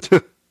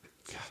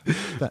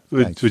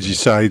 Would you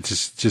say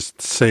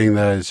just saying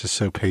that is just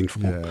so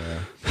painful? Yeah.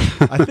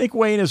 I think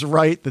Wayne is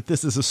right that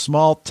this is a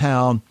small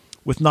town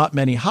with not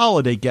many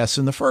holiday guests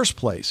in the first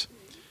place.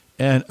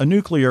 And a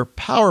nuclear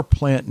power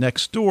plant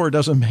next door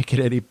doesn't make it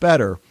any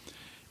better.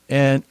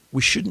 And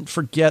we shouldn't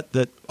forget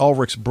that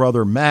Ulrich's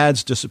brother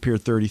Mads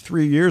disappeared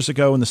 33 years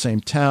ago in the same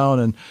town,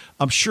 and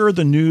I'm sure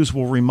the news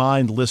will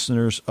remind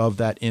listeners of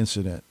that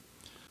incident.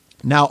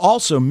 Now,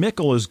 also,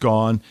 Mikkel is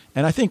gone,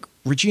 and I think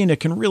Regina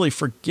can really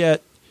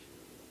forget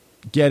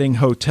getting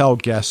hotel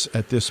guests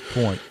at this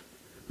point.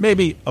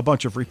 Maybe a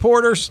bunch of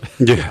reporters.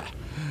 Yeah.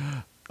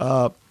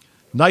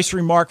 Nice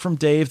remark from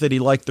Dave that he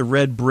liked the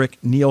red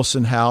brick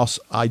Nielsen house.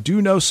 I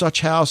do know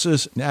such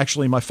houses.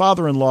 Actually, my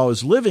father-in-law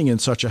is living in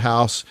such a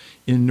house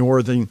in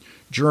northern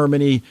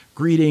Germany.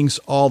 Greetings,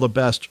 all the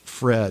best,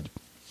 Fred.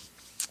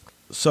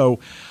 So,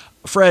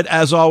 Fred,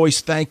 as always,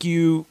 thank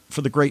you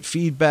for the great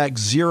feedback.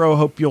 Zero,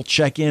 hope you'll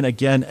check in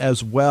again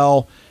as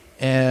well.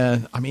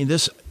 And, I mean,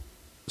 this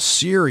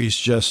series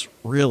just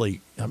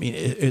really,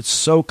 it's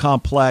so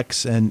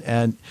complex.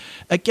 And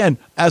again,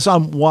 as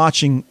I'm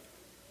watching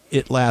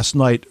it last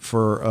night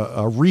for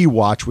a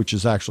rewatch, which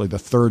is actually the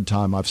third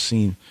time I've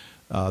seen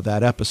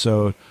that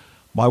episode.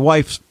 My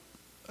wife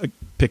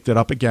picked it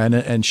up again,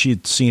 and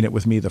she'd seen it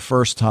with me the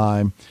first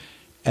time,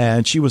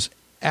 and she was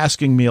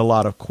asking me a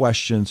lot of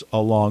questions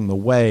along the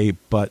way,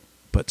 but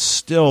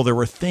still there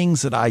were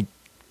things that I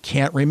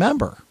can't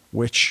remember,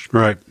 which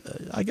right.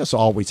 I guess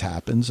always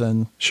happens.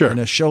 And sure. In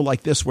a show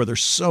like this where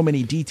there's so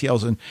many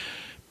details and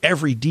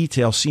every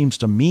detail seems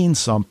to mean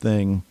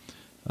something,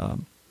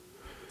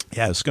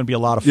 it's going to be a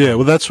lot of fun. Yeah,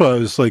 well, that's why I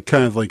was like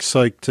kind of like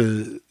psyched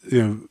to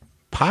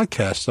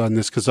podcast on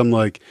this, because I'm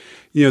like,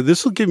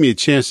 this will give me a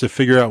chance to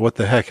figure out what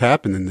the heck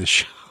happened in this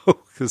show.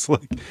 Because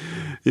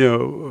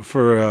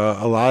for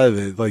a lot of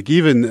it, like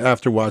even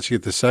after watching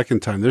it the second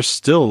time, there's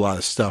still a lot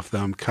of stuff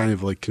that I'm kind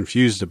of like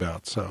confused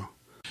about. So,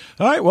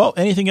 all right. Well,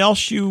 anything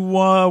else you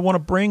want to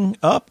bring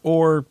up,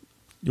 or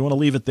you want to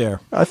leave it there?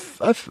 I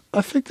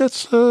think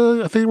that's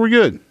I think we're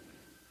good.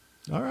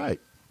 All right.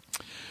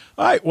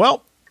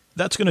 Well,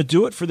 that's going to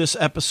do it for this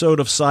episode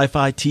of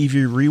Sci-Fi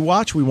TV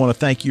Rewatch. We want to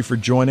thank you for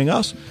joining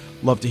us.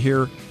 Love to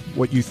hear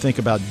what you think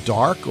about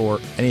Dark or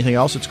anything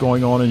else that's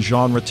going on in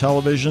genre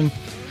television.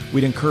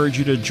 We'd encourage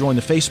you to join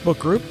the Facebook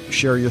group,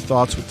 share your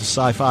thoughts with the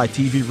Sci-Fi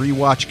TV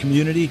Rewatch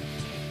community.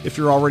 If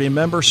you're already a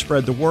member,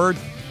 spread the word.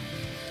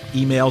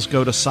 Emails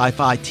go to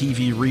sci-fi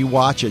TV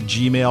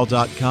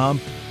rewatch@gmail.com.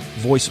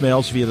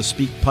 Voicemails via the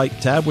Speak Pipe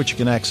tab, which you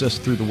can access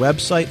through the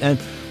website. And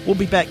we'll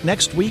be back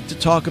next week to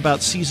talk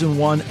about Season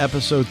 1,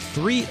 Episode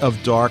 3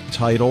 of Dark,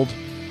 titled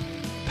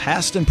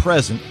Past and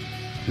Present.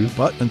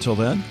 But until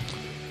then...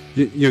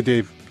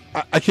 Dave,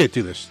 I can't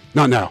do this.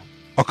 Not now.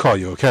 I'll call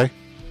you, okay?